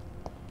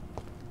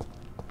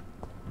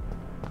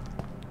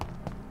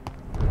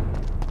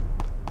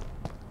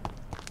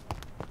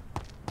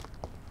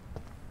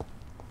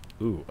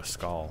 Ooh, a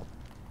skull.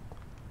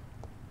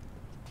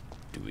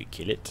 Do we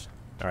kill it?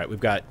 Alright, we've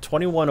got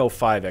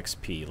 2105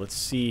 XP. Let's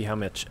see how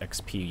much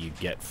XP you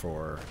get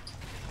for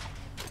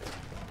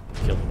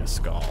killing a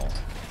skull.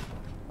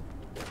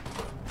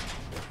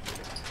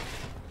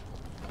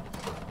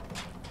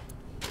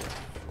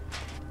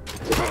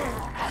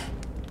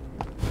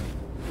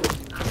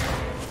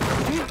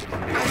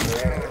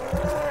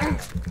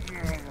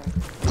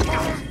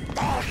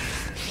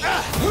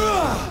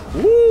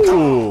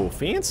 Ooh,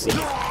 fancy.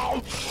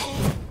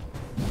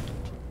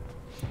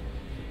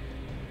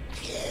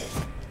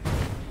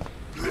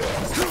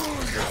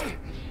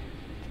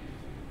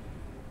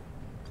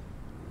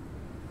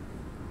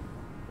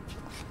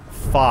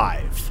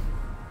 5.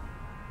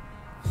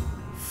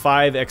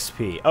 5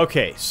 XP.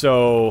 Okay,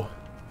 so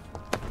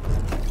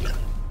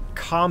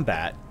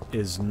combat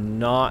is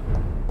not...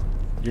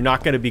 You're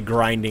not going to be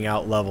grinding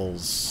out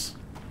levels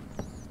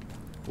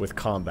with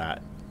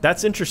combat.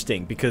 That's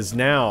interesting, because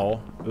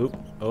now...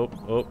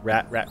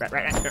 Rat.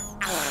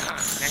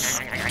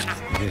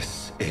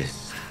 This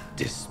is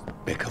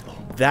despicable.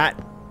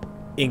 That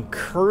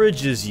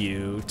encourages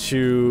you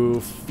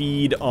to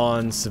feed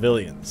on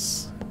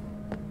civilians.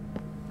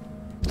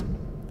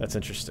 That's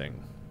interesting.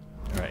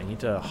 Alright, I need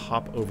to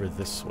hop over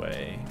this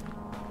way.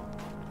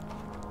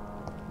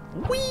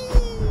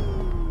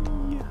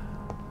 Whee!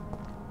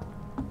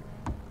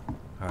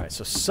 Alright,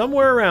 so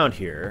somewhere around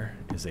here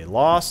is a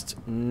lost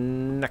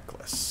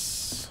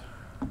necklace.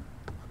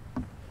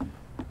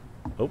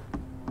 Oh,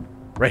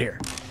 right here.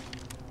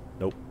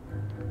 Nope.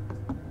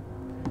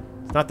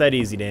 It's not that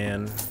easy,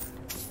 Dan.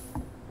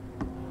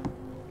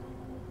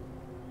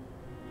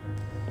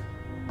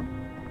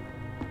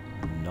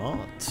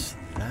 Not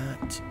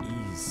that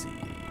easy.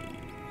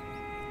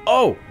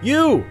 Oh,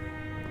 you!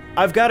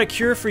 I've got a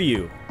cure for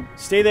you.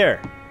 Stay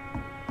there.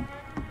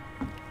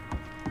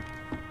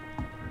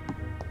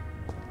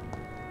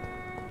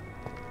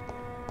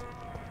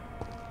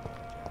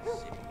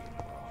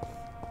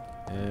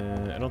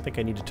 I don't think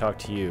I need to talk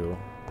to you.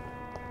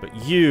 But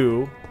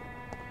you...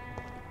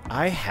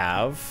 I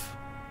have...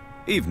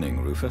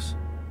 Evening, Rufus.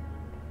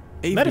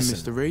 Evening, medicine.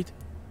 Mr. Reid.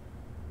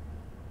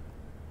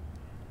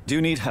 Do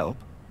you need help?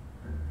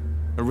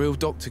 A real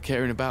doctor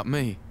caring about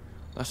me.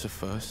 That's a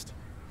first.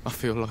 I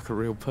feel like a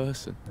real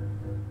person.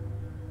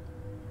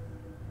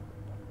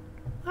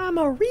 I'm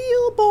a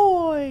real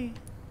boy.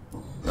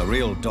 A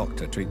real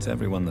doctor treats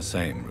everyone the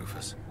same,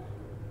 Rufus.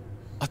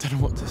 I don't know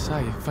what to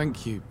say.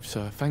 Thank you,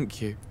 sir.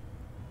 Thank you.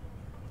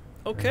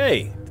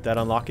 Okay. Did that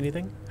unlock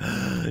anything?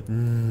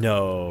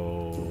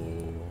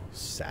 No.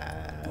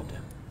 Sad.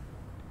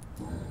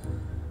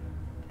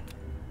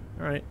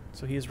 Alright,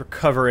 so he is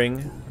recovering.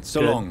 That's So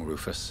good. long,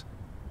 Rufus.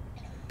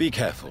 Be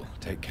careful.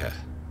 Take care.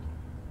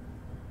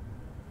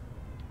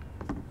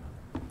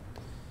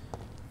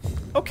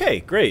 Okay,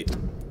 great.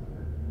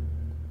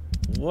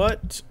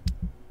 What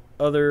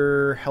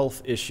other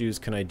health issues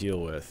can I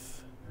deal with?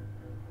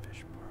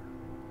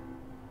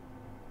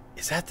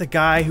 Is that the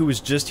guy who was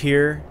just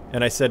here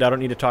and I said I don't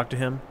need to talk to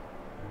him?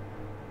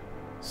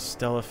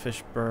 Stella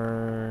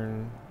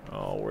Fishburne.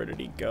 Oh, where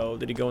did he go?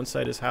 Did he go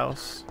inside his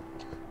house?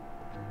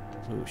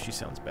 Ooh, she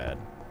sounds bad.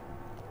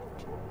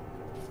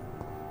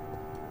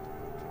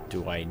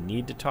 Do I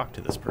need to talk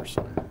to this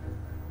person?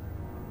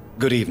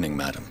 Good evening,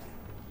 madam.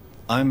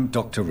 I'm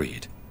Dr.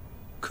 Reid.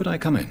 Could I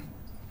come in?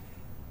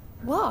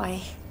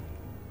 Why?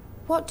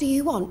 What do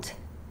you want?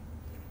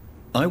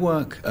 I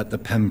work at the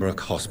Pembroke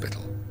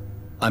Hospital.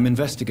 I'm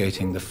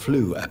investigating the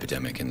flu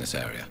epidemic in this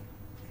area.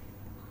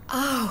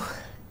 Oh,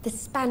 the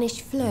Spanish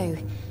flu.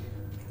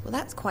 Well,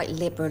 that's quite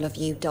liberal of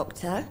you,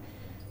 Doctor.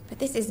 But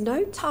this is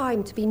no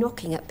time to be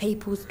knocking at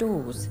people's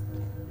doors.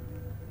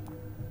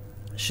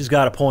 She's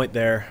got a point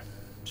there.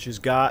 She's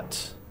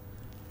got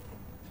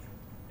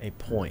a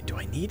point. Do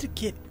I need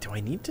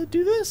to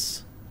do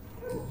this?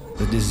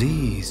 The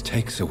disease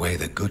takes away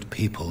the good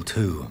people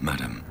too,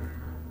 madam.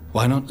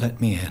 Why not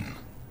let me in?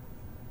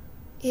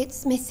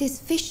 It's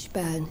Mrs.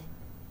 Fishburne.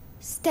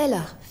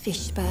 Stella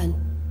Fishburne.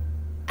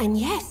 And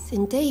yes,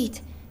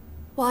 indeed.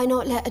 Why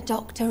not let a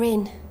doctor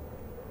in?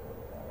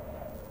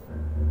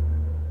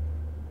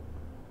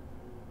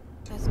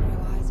 Just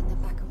grow eyes in the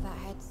back of that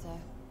head, sir.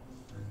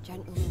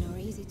 Gentlemen are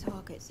easy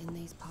targets in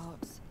these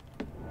parts.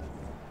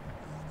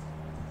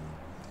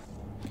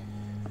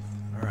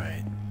 All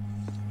right.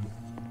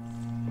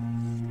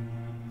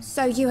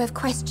 So you have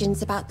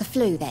questions about the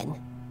flu,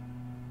 then?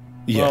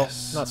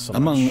 Yes, not so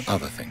among much.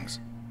 other things.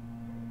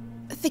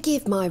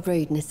 Forgive my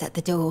rudeness at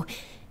the door.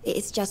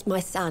 It's just my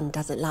son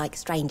doesn't like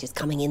strangers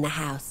coming in the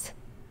house.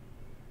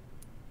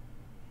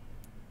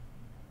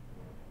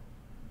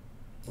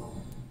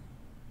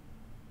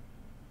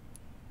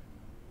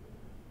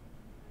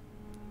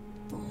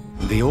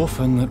 The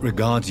orphan that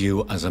regards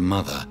you as a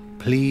mother.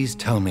 Please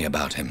tell me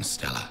about him,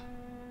 Stella.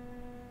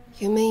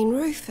 You mean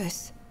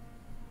Rufus?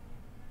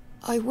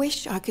 I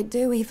wish I could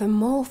do even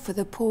more for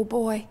the poor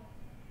boy.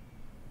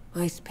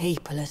 Most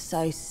people are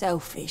so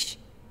selfish.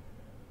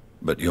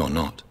 But you're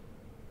not.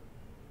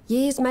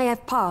 Years may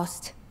have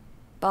passed,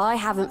 but I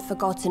haven't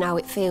forgotten how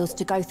it feels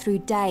to go through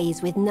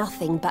days with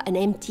nothing but an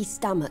empty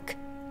stomach.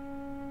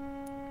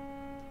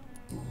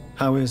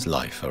 How is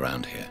life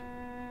around here?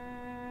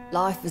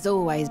 Life has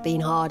always been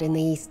hard in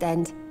the East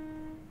End.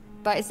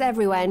 But it's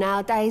everywhere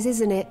nowadays,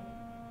 isn't it?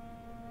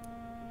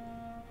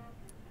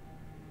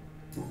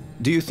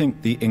 Do you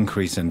think the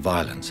increase in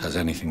violence has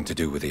anything to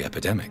do with the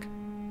epidemic?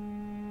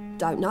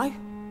 Don't know.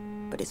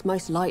 But it's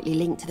most likely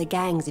linked to the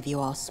gangs, if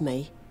you ask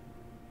me.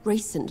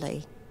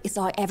 Recently, it's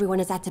like everyone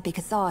has had to pick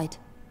a side.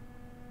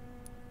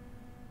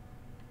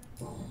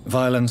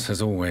 Violence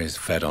has always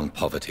fed on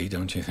poverty,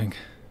 don't you think?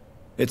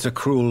 It's a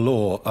cruel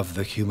law of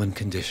the human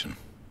condition.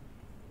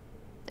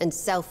 And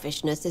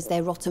selfishness is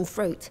their rotten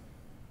fruit.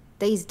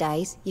 These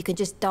days, you can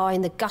just die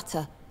in the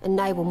gutter and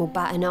no one will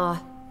bat an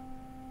eye.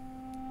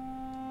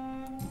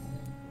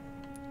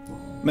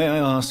 May I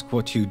ask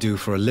what you do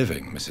for a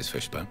living, Mrs.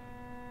 Fishburne?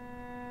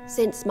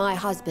 Since my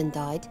husband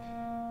died,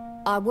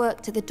 I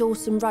worked at the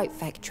Dawson Rope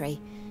Factory,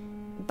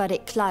 but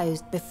it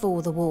closed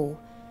before the war.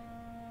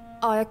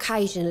 I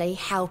occasionally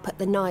help at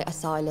the night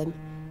asylum,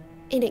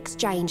 in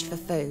exchange for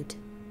food.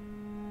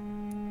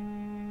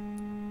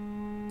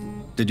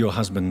 Did your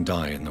husband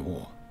die in the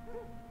war?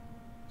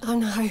 Oh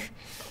no,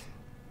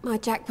 my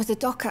Jack was a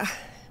docker.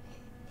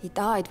 He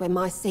died when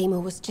my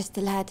Seymour was just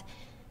a lad.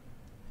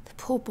 The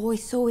poor boy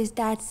saw his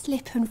dad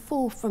slip and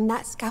fall from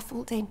that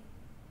scaffolding.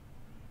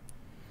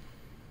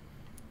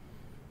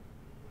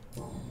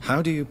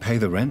 How do you pay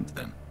the rent,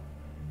 then?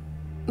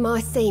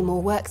 My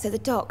Seymour works at the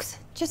docks,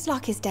 just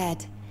like his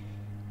dad.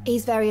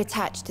 He's very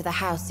attached to the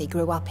house he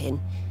grew up in.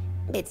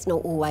 It's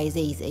not always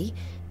easy,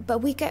 but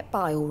we get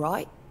by all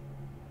right.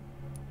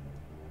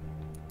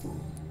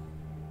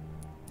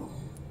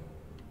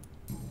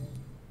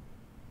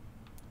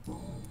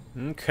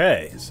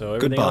 Okay, so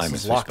everything Goodbye, else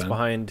is Mr. locked Fishburne.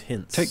 behind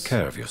hints. Take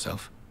care of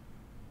yourself.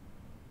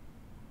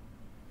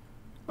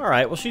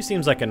 Alright, well she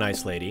seems like a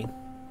nice lady.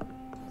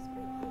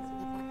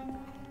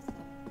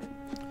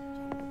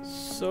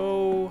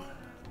 So...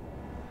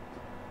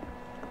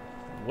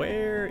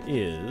 where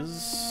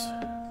is...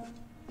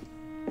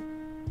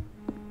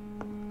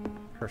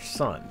 her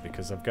son?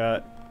 Because I've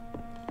got...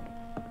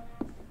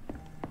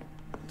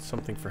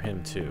 something for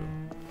him too.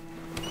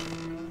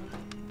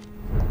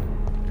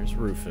 There's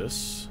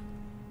Rufus.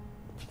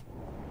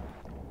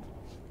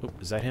 Oh,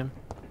 is that him?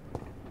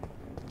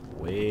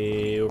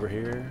 Way over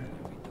here.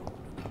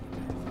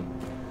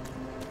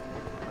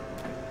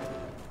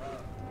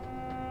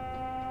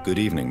 Good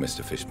evening,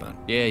 Mr. Fishburne.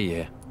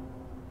 Yeah.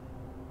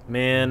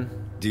 Man.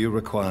 Do you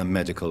require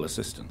medical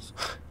assistance?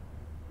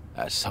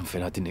 That's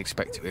something I didn't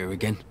expect to hear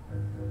again.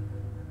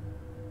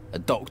 A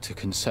doctor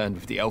concerned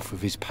with the health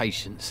of his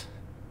patients.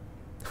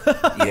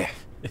 Yeah.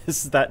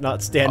 Is that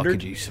not I standard?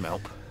 could use some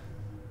help.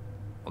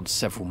 On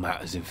several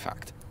matters, in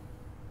fact.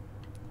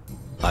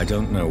 I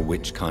don't know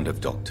which kind of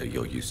doctor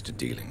you're used to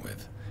dealing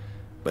with,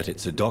 but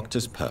it's a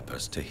doctor's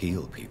purpose to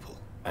heal people.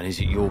 And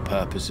is it your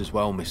purpose as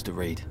well, Mr.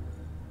 Reid?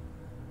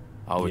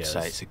 I would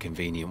say Yes. it's a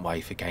convenient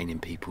way for gaining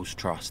people's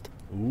trust.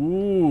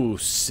 Ooh,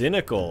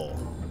 cynical.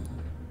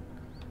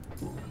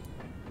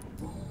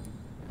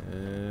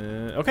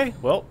 Okay,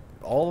 well,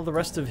 all of the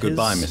rest of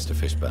Goodbye, his... Mr.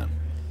 Fishburne.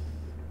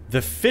 The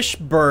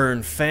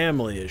Fishburne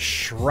family is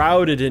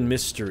shrouded in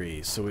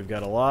mystery, so we've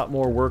got a lot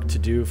more work to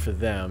do for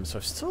them. So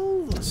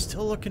I'm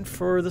still looking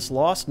for this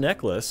lost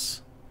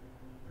necklace.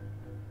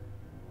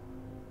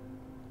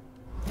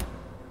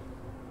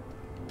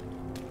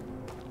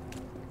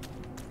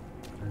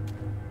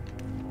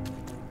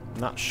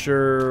 Not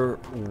sure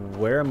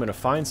where I'm going to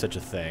find such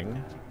a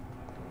thing.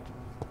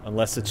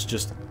 Unless it's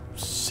just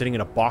sitting in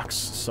a box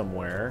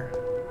somewhere.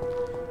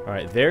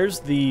 Alright,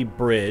 there's the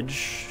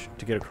bridge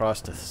to get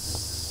across to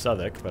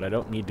Southwark, but I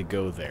don't need to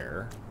go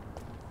there.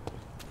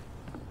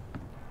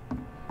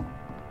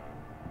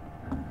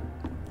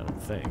 I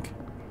don't think.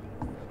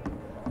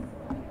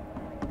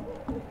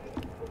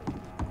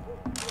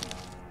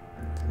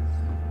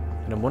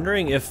 And I'm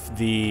wondering if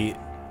the...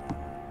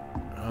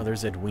 oh,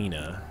 there's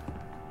Edwina.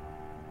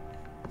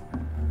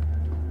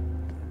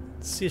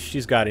 Let's see if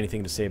she's got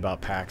anything to say about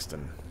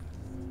Paxton.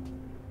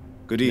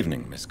 Good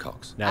evening, Miss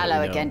Cox. Now that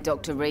Hello we know. again,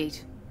 Dr. Reid.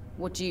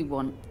 What do you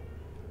want?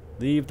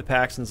 Leave the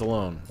Paxtons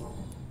alone.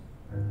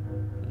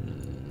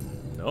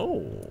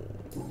 No.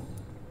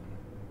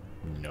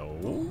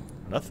 No.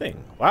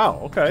 Nothing. Wow,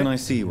 okay. Can I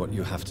see what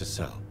you have to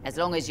sell? As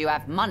long as you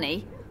have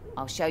money,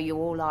 I'll show you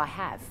all I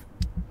have.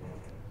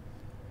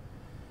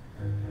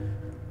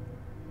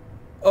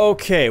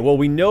 Okay, well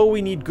we know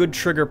we need good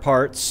trigger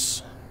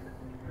parts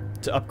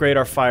to upgrade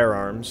our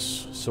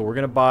firearms. So we're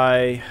gonna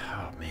buy,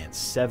 oh man,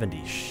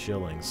 70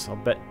 shillings. I'll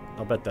bet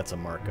that's a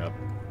markup.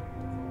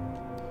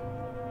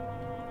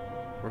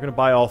 We're gonna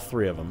buy all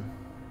 3 of them.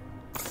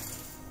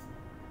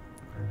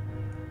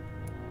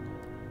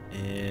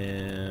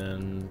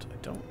 And I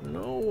don't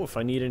know if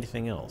I need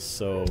anything else,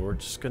 so we're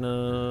just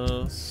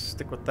gonna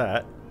stick with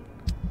that.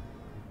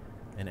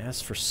 And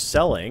as for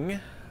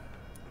selling,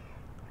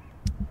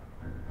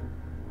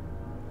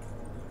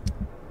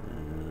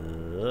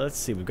 let's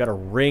see, we've got a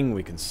ring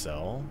we can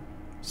sell.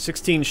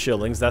 16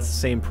 shillings, that's the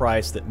same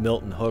price that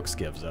Milton Hooks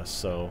gives us,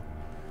 so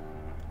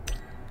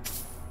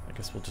I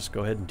guess we'll just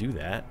go ahead and do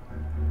that.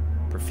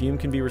 Perfume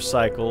can be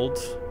recycled.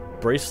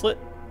 Bracelet.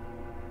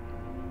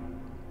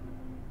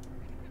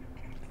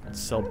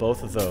 Let's sell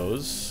both of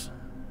those.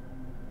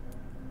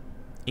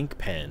 Ink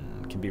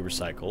pen can be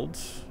recycled.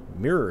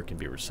 Mirror can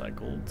be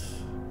recycled.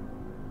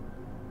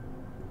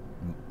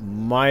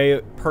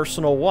 My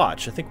personal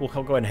watch. I think we'll go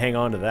ahead and hang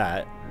on to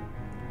that.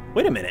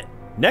 Wait a minute.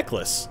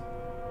 Necklace.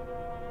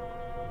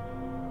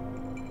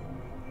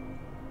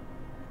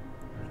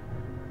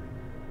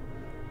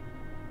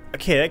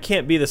 Okay, that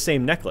can't be the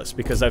same necklace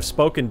because I've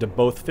spoken to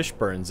both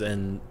Fishburnes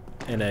and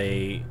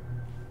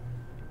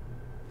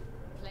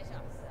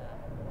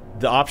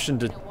the option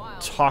to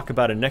talk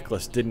about a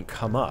necklace didn't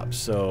come up,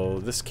 so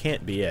this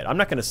can't be it. I'm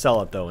not going to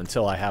sell it, though,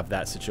 until I have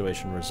that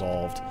situation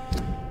resolved.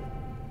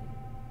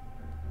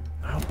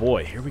 Oh,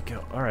 boy. Here we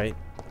go. All right.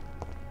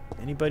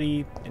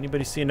 Anybody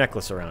see a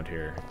necklace around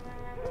here?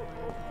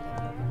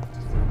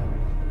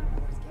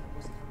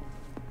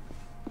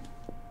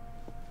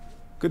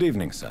 Good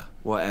evening, sir.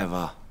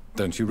 Whatever.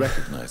 Don't you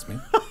recognize me?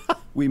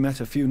 We met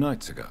a few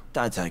nights ago.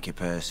 Don't take it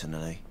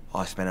personally.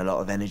 I spent a lot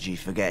of energy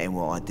forgetting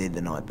what I did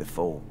the night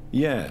before.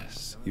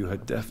 Yes, you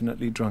had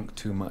definitely drunk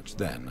too much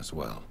then as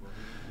well.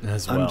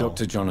 I'm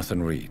Dr.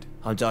 Jonathan Reid.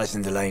 I'm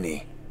Dyson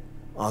Delaney.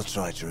 I'll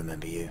try to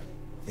remember you.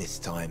 This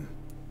time.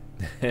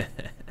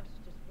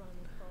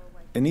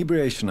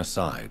 Inebriation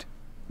aside,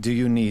 do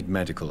you need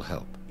medical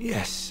help?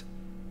 Yes.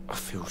 I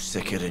feel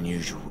sicker than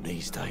usual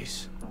these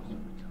days.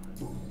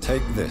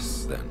 Take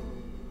this, then.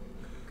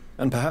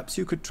 And perhaps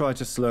you could try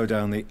to slow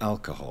down the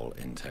alcohol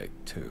intake,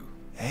 too.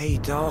 Hey,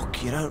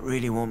 Doc, you don't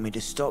really want me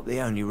to stop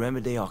the only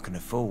remedy I can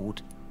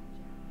afford.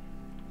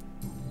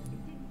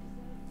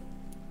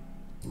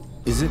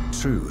 Is it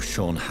true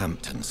Sean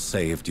Hampton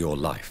saved your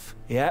life?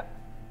 Yep.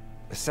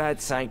 A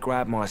sad saint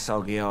grabbed my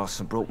soggy arse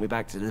and brought me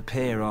back to the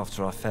pier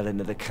after I fell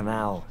into the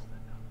canal.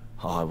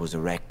 I was a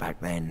wreck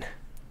back then.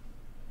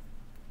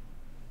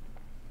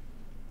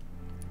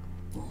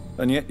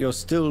 And yet you're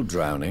still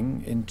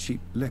drowning in cheap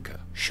liquor.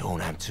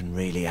 Sean Hampton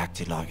really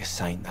acted like a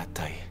saint that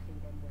day.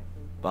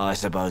 But I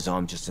suppose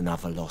I'm just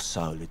another lost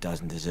soul who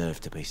doesn't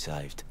deserve to be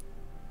saved.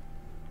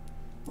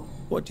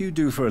 What do you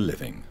do for a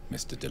living,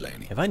 Mr.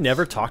 Delaney? Have I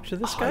never talked to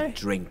this guy? I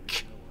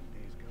drink.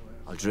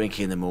 I drink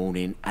in the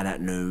morning and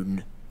at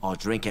noon. I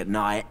drink at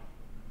night.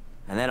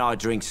 And then I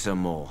drink some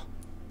more.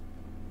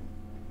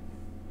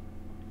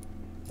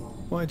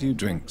 Why do you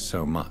drink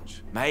so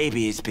much?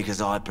 Maybe it's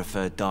because I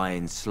prefer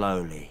dying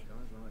slowly.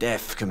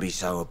 Death can be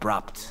so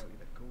abrupt.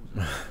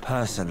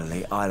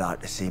 Personally, I like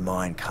to see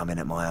mine coming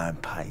at my own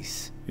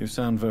pace. You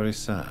sound very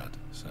sad,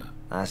 sir.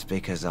 That's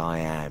because I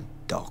am,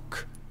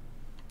 Doc.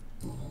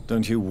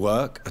 Don't you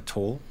work at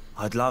all?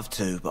 I'd love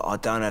to, but I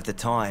don't have the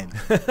time.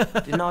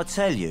 Didn't I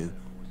tell you?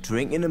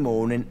 Drink in the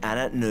morning and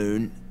at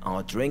noon.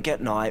 I drink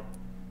at night.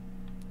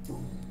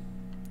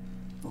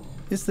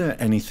 Is there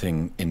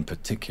anything in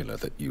particular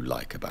that you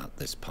like about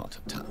this part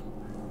of town?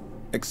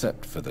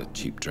 Except for the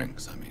cheap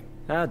drinks, I mean.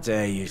 How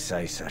dare you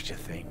say such a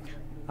thing?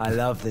 I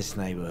love this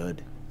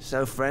neighborhood.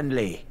 So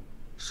friendly.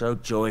 So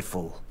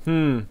joyful.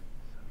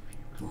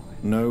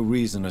 No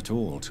reason at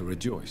all to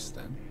rejoice,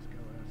 then?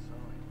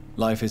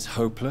 Life is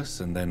hopeless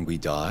and then we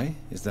die,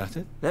 is that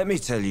it? Let me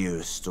tell you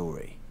a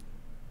story.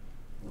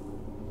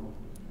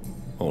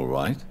 All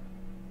right.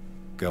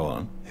 Go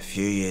on. A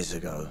few years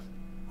ago,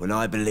 when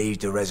I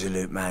believed a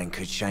resolute man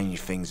could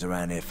change things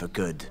around here for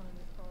good,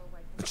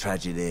 a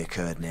tragedy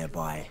occurred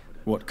nearby.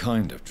 What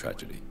kind of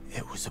tragedy?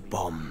 It was a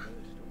bomb.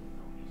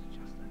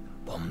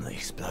 Bomb that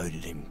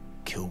exploded and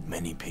killed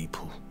many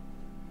people.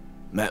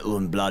 Metal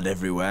and blood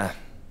everywhere.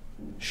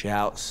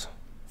 Shouts,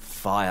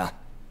 fire,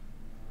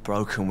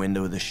 broken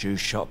window of the shoe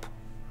shop,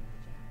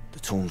 the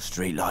torn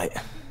street light.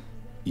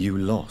 You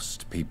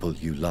lost people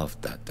you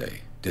loved that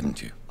day,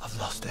 didn't you? I've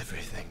lost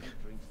everything.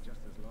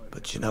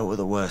 But you know what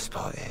the worst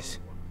part is?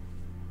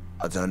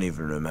 I don't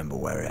even remember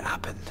where it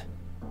happened.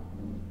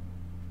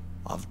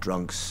 I've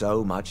drunk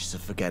so much to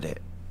forget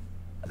it.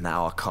 And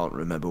now I can't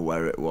remember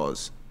where it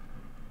was.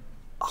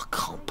 I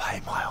can't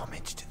pay my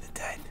homage to the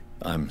dead.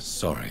 I'm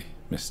sorry,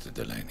 Mr.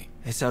 Delaney.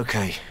 It's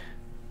okay.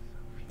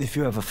 If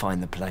you ever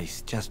find the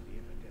place, just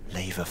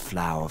leave a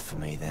flower for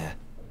me there.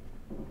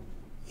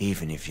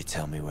 Even if you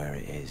tell me where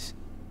it is.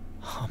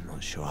 I'm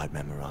not sure I'd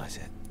memorize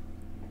it.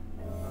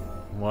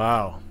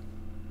 Wow.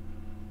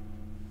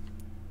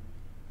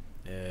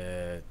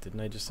 Didn't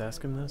I just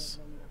ask him this?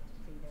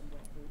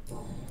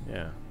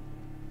 Yeah.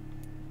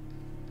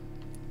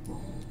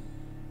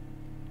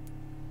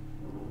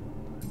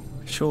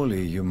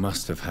 Surely you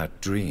must have had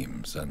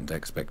dreams and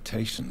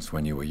expectations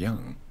when you were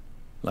young,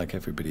 like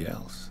everybody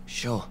else.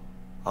 Sure.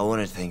 I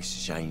wanted things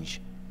to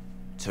change.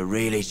 To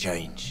really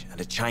change, and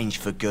to change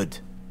for good.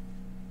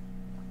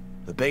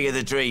 The bigger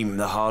the dream,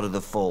 the harder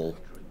the fall.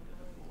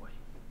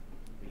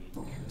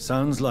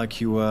 Sounds like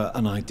you were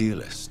an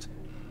idealist,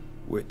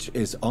 which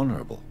is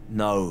honorable.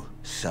 No,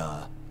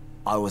 sir.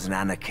 I was an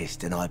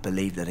anarchist, and I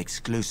believed that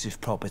exclusive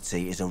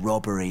property is a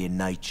robbery in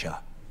nature.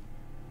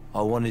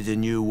 I wanted a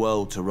new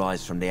world to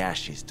rise from the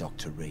ashes,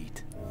 Dr.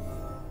 Reid.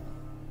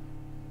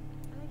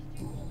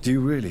 Do you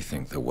really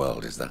think the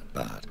world is that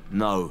bad?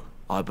 No.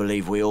 I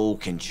believe we all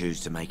can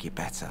choose to make it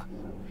better.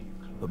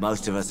 But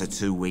most of us are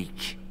too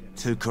weak,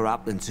 too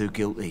corrupt and too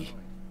guilty.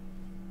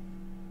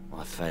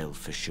 I failed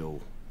for sure,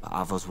 but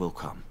others will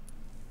come.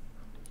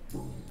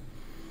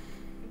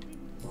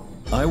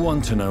 I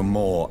want to know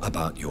more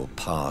about your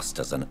past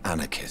as an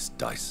anarchist,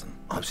 Dyson.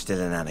 I'm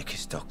still an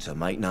anarchist, Doctor,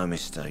 make no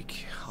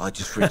mistake. I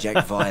just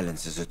reject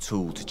violence as a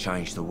tool to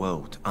change the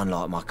world,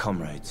 unlike my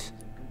comrades.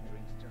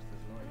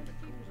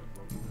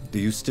 Do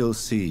you still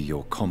see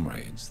your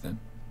comrades, then?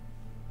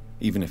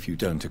 Even if you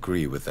don't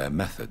agree with their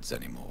methods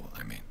anymore,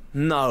 I mean.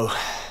 No.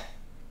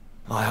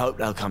 I hope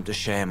they'll come to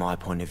share my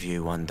point of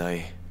view one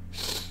day.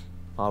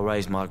 I'll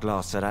raise my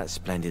glass to that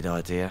splendid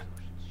idea.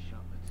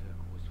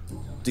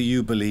 Do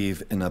you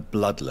believe in a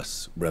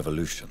bloodless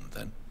revolution,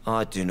 then?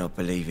 I do not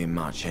believe in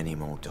much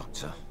anymore,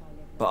 Doctor.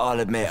 But I'll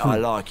admit I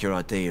like your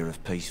idea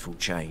of peaceful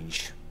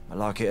change. I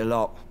like it a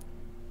lot.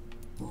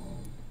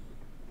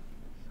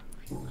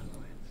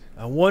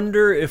 I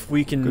wonder if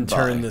we can Goodbye,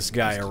 turn this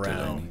guy Mr.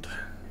 around.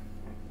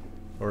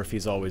 Or if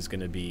he's always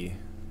going to be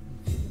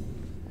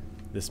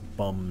this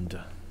bummed.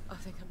 I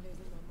think I'm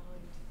losing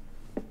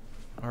my mind.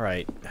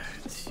 Alright.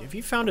 Have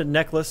you found a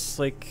necklace?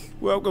 Like,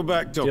 Welcome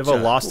back, Doctor. do you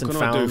have a lost What and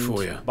can I do found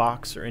for you?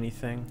 box or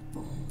anything?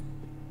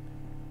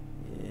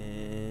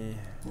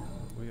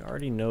 We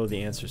already know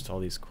the answers to all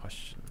these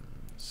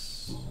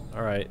questions.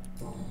 Alright.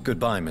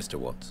 Goodbye, Mr.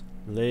 Watts.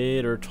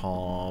 Later,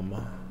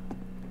 Tom.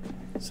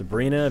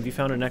 Sabrina, have you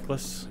found a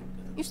necklace?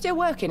 You still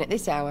working at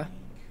this hour?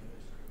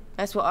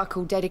 That's what I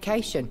call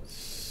dedication.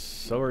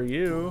 So are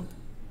you.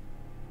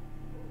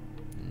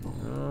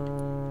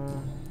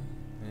 No.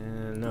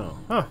 And no.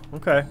 Huh,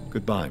 okay.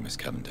 Goodbye, Miss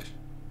Cavendish.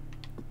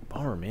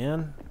 Bummer,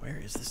 man. Where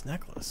is this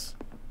necklace?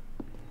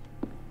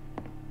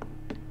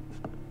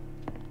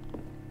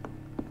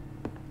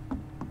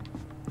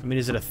 I mean,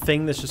 is it a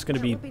thing that's just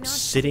going to be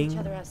sitting? Each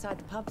other outside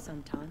the pub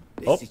sometime.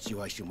 Oh. This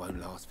situation won't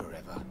last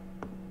forever.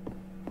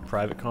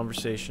 Private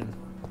conversation.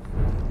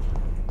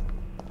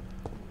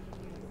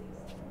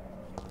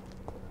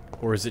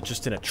 Or is it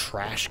just in a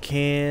trash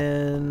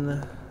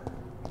can?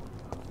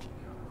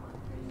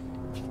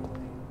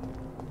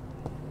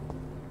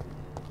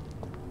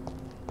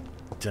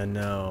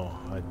 Dunno.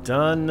 I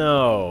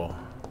dunno.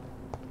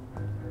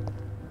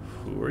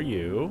 Who are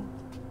you?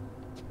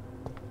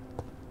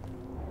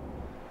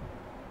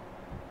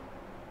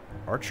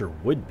 Archer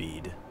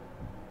Woodbead.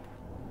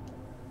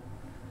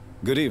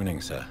 Good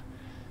evening, sir.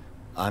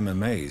 I'm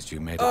amazed you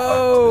made it back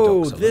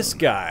Oh, to the docks this alone.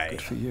 guy.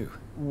 Good for you.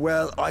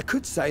 Well, I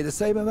could say the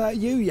same about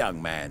you,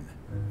 young man.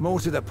 More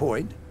to the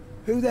point,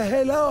 who the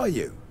hell are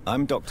you?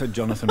 I'm Dr.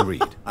 Jonathan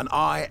Reid. And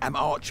I am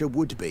Archer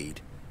Woodbead.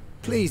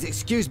 Please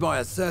excuse my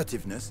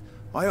assertiveness.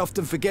 I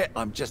often forget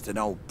I'm just an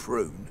old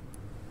prune.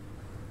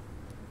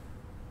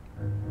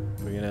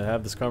 We're gonna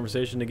have this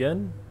conversation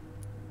again?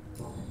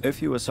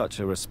 If you were such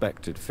a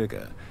respected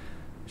figure,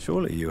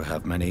 surely you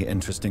have many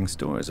interesting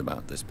stories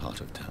about this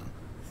part of town.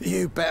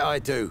 You bet I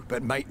do,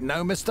 but make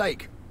no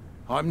mistake.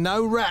 I'm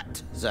no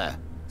rat, sir.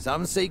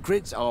 Some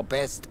secrets are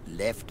best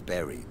left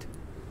buried.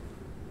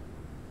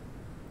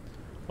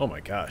 Oh my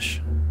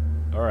gosh.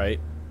 Alright.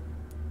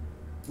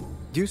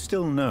 Do you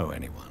still know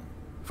anyone?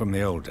 From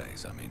the old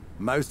days, I mean.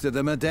 Most of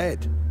them are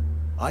dead.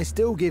 I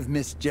still give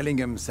Miss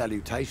Gillingham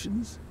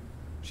salutations.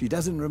 She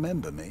doesn't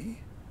remember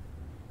me.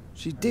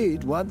 She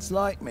did once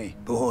like me.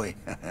 Boy,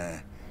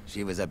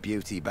 she was a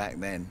beauty back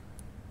then.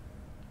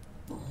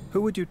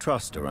 Who would you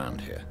trust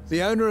around here?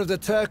 The owner of the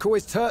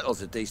Turquoise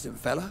Turtle's a decent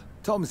fella.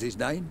 Tom's his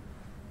name.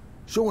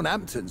 Sean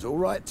Hampton's all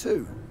right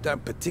too.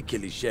 Don't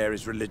particularly share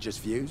his religious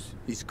views.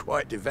 He's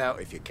quite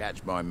devout if you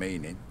catch my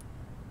meaning.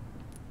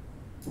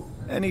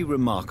 Any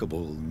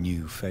remarkable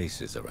new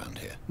faces around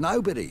here?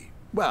 Nobody.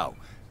 Well,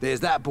 there's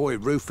that boy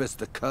Rufus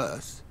the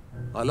Curse.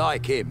 I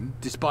like him,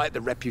 despite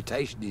the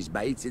reputation he's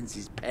made since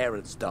his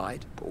parents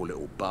died. Poor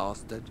little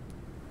bastard.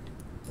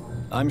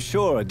 I'm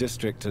sure a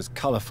district as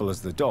colourful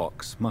as the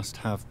docks must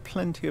have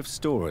plenty of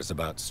stories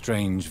about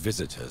strange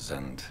visitors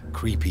and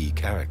creepy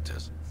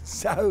characters.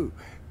 So,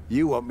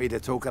 you want me to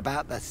talk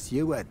about the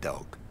sewer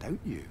dog, don't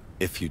you?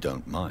 If you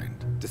don't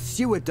mind. The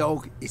sewer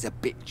dog is a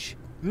bitch.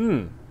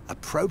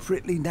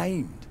 Appropriately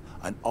named.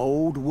 An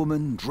old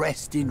woman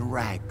dressed in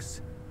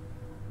rags.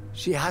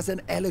 She has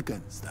an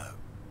elegance, though.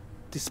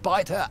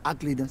 Despite her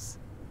ugliness.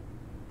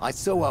 I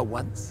saw her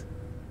once.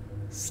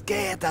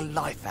 Scared the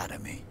life out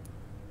of me.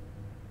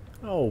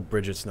 Oh,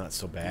 Bridget's not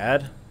so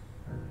bad.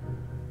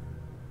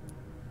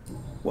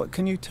 What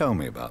can you tell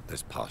me about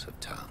this part of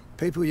town?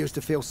 People used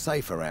to feel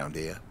safe around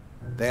here.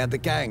 They had the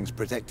gangs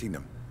protecting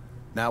them.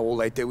 Now all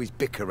they do is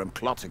bicker and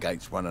plot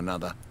against one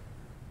another.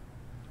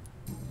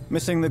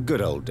 Missing the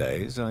good old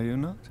days, are you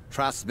not?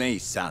 Trust me,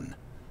 son.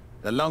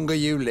 The longer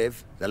you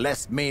live, the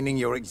less meaning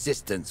your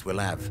existence will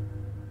have.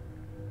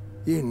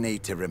 You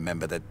need to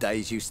remember the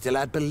days you still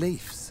had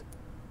beliefs.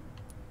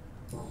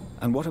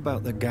 And what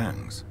about the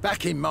gangs?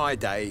 Back in my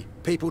day,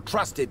 people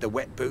trusted the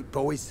wet boot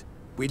boys.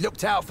 We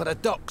looked out for the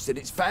docks and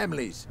its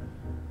families.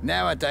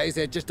 Nowadays,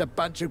 they're just a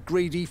bunch of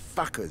greedy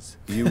fuckers.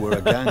 You were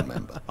a gang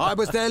member? I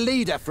was their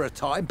leader for a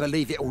time,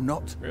 believe it or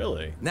not.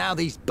 Really? Now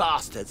these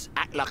bastards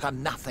act like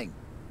I'm nothing.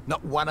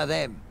 Not one of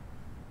them.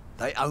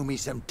 They owe me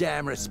some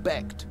damn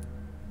respect.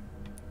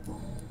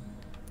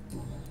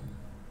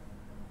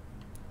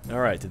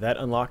 Alright, did that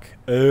unlock?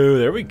 Oh,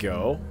 there we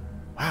go.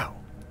 Wow.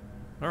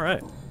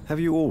 Alright. Have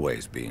you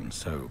always been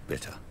so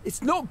bitter?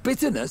 It's not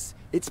bitterness,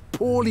 it's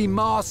poorly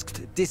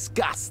masked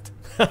disgust.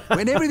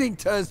 When everything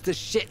turns to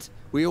shit,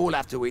 we all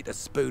have to eat a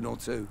spoon or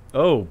two.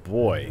 Oh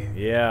boy,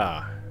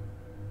 yeah.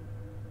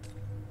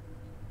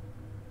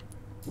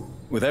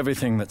 With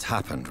everything that's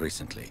happened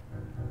recently,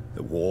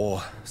 the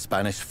war,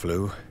 Spanish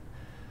flu,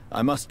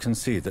 I must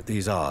concede that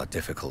these are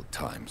difficult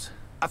times.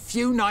 A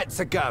few nights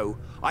ago,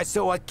 I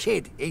saw a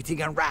kid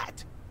eating a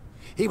rat.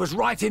 He was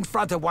right in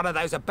front of one of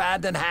those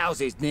abandoned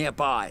houses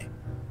nearby,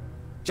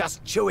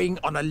 just chewing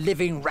on a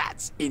living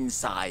rat's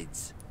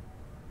insides.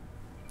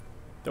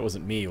 That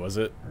wasn't me, was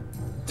it?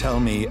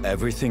 Tell me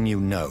everything you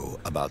know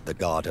about the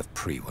Guard of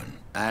Priwen.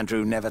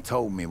 Andrew never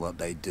told me what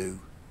they do.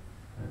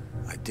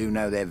 I do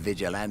know they're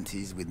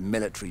vigilantes with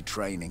military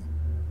training.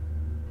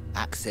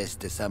 Access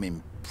to some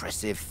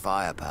impressive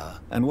firepower.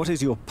 And what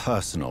is your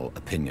personal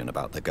opinion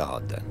about the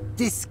Guard, then?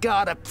 This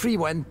Guard of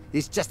Priwen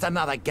is just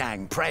another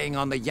gang preying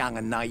on the young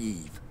and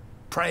naive.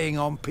 Preying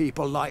on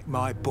people like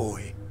my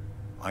boy.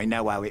 I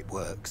know how it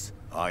works.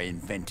 I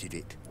invented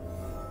it.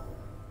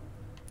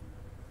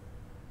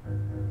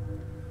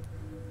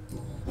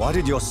 Why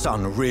did your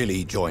son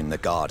really join the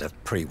Guard of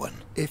Priwen?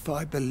 If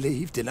I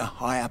believed in a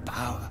higher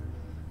power,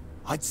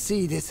 I'd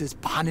see this as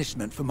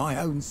punishment for my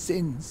own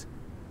sins.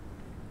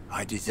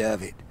 I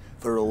deserve it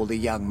for all the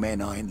young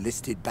men I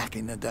enlisted back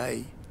in the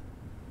day.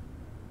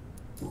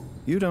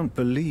 You don't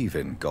believe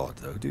in God,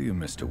 though, do you,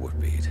 Mr.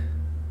 Woodbead?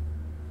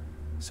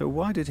 So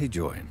why did he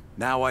join?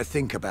 Now I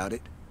think about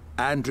it,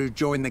 Andrew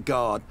joined the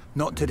Guard,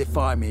 not to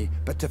defy me,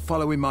 but to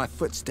follow in my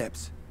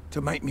footsteps,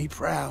 to make me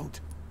proud.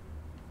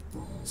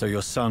 So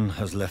your son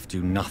has left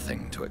you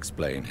nothing to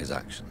explain his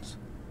actions?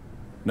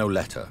 No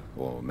letter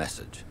or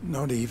message?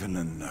 Not even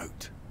a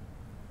note.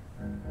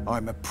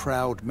 I'm a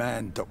proud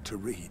man, Dr.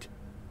 Reid.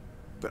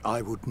 But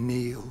I would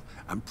kneel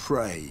and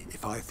pray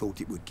if I thought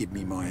it would give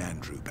me my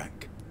Andrew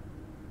back.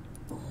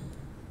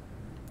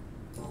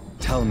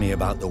 Tell me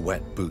about the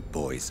Wet Boot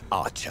Boys,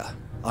 Archer.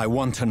 I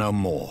want to know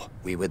more.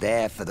 We were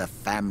there for the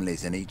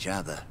families and each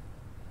other.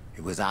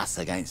 It was us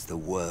against the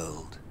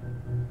world.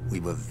 We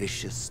were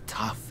vicious,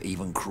 tough,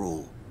 even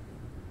cruel.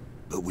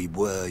 But we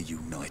were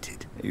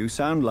united. You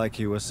sound like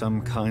you were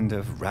some kind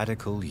of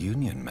radical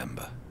union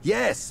member.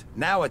 Yes,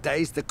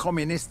 nowadays the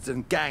communists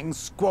and gangs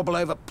squabble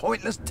over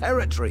pointless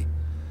territory.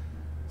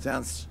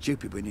 Sounds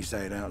stupid when you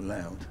say it out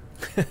loud.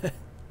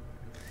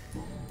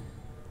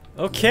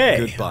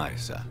 Okay. Goodbye,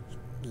 sir.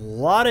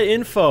 Lot of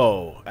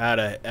info out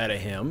of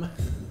him.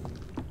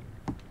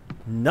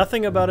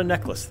 Nothing about a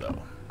necklace, though.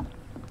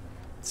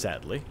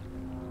 Sadly.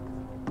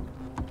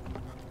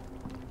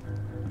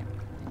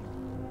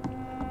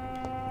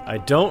 I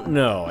don't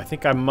know. I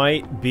think I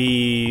might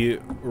be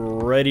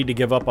ready to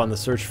give up on the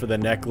search for the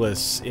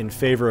necklace in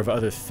favor of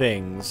other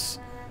things.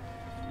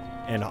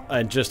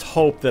 And just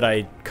hope that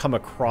I come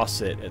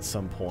across it at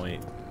some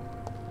point.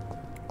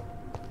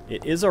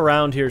 It is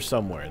around here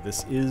somewhere.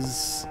 This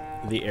is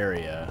the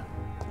area.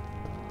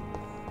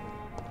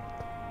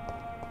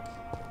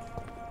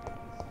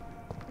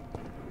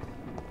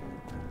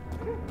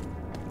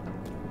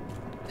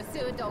 The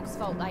sewer dog's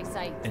fault, they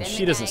say. And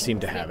she doesn't seem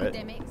to have it.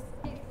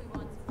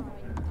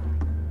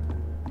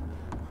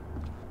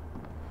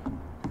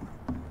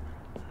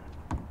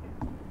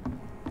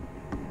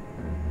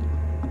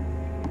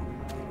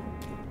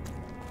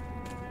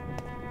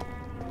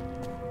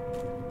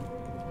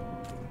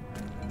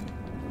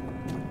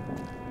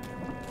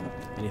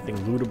 Anything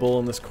lootable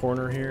in this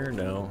corner here?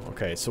 No.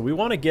 Okay, so we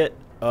want to get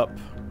up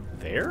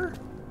there?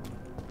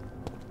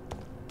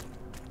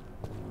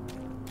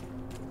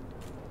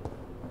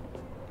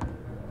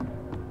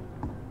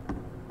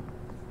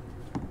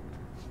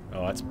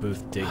 Oh, that's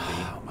Booth Digby.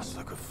 I must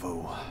look a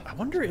fool. I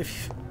wonder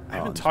if... I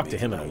haven't talked to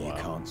him in a while.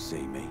 You can't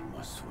see me,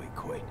 my sweet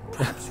queen.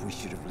 Perhaps we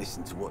should have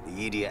listened to what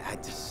the idiot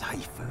had to say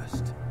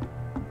first.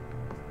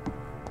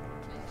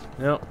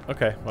 No,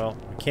 okay, well,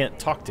 I can't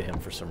talk to him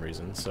for some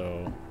reason,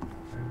 so...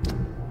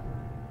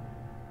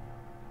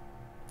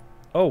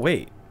 Oh,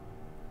 wait.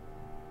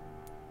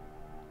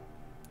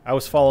 I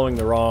was following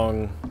the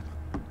wrong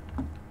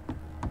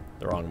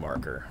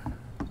marker.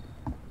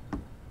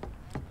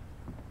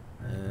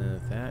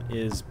 That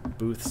is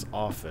Booth's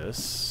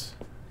office.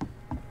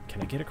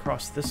 Can I get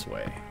across this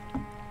way?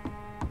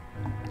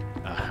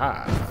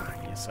 Aha!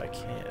 Yes, I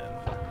can.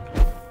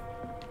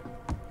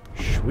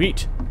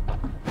 Sweet!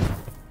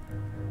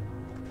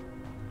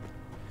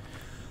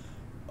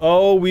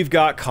 Oh, we've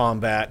got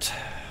combat.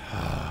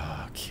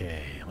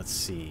 Okay, let's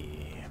see.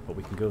 But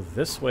we can go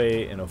this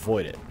way and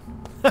avoid it.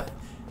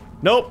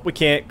 Nope, we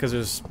can't, because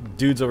there's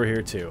dudes over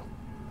here, too.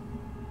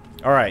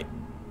 Alright.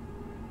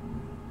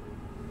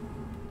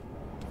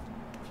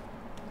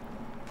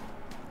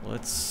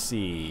 Let's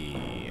see.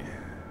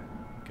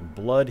 We can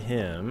blood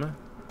him.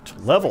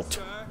 Level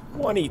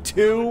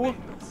 22?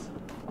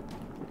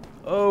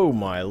 Oh,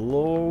 my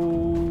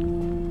lord.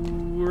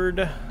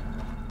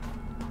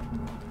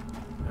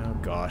 Oh,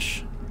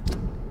 gosh.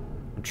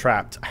 I'm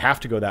trapped. I have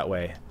to go that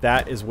way.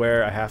 That is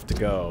where I have to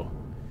go.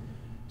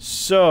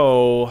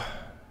 So...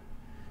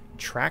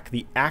 track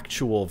the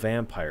actual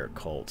vampire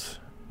cult.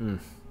 You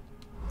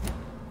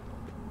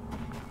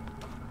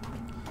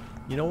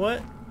know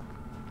what?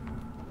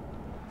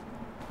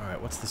 Alright,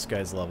 what's this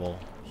guy's level?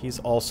 He's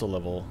also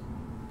level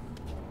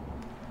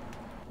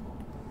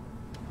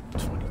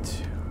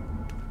 22.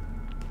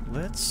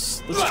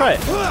 Let's try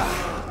it.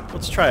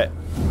 Let's try it.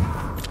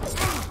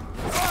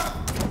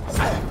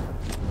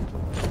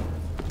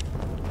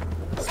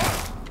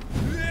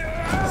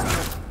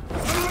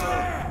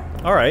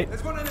 Alright.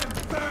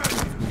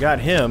 We got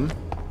him.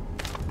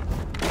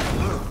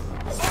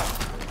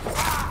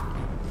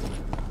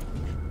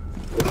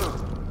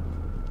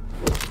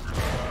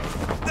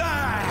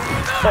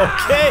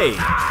 Okay!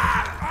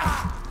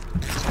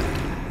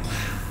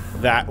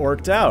 That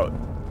worked out.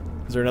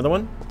 Is there another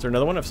one? Is there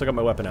another one? I've still got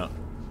my weapon out.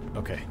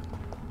 Okay.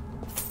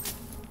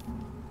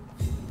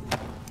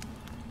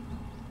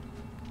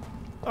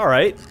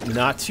 Alright,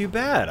 not too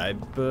bad. I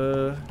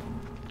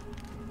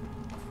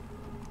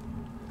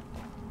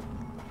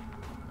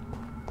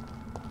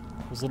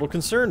was a little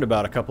concerned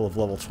about a couple of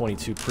level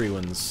 22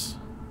 pre-wins.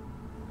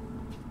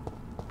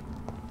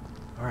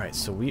 Alright,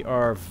 so we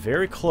are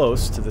very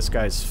close to this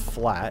guy's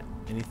flat.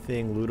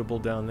 Anything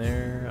lootable down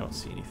there? I don't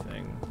see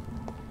anything.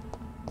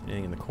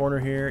 Anything in the corner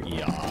here?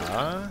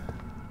 Yeah.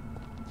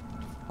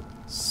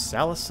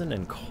 Salicin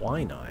and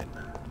quinine.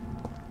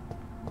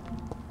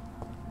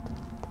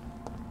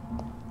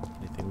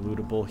 Anything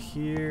lootable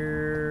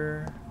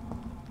here?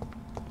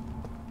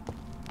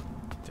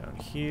 Down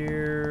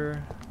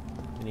here.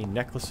 Any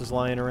necklaces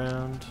lying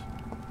around?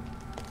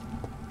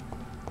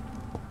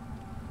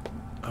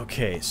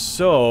 Okay,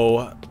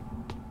 so...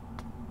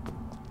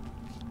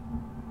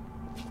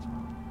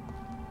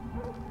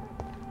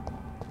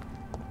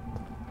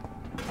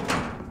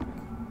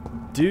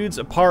 dude's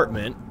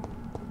apartment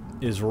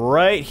is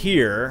right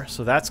here,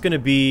 so that's going to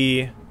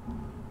be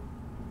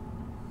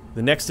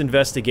the next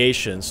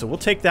investigation. So we'll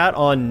take that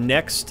on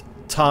next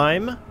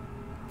time.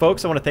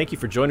 Folks, I want to thank you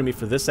for joining me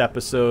for this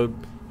episode.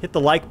 Hit the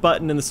like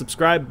button and the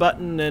subscribe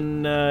button,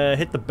 and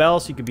hit the bell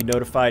so you can be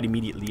notified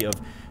immediately of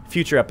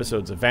future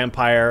episodes of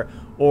Vampire,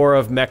 or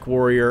of Mech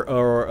Warrior,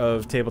 or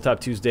of Tabletop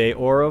Tuesday,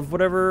 or of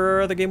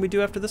whatever other game we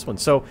do after this one.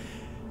 So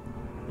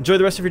enjoy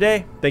the rest of your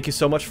day. Thank you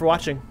so much for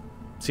watching.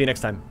 See you next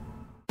time.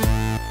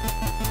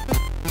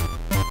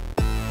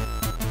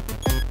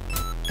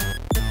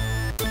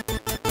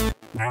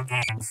 No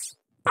games.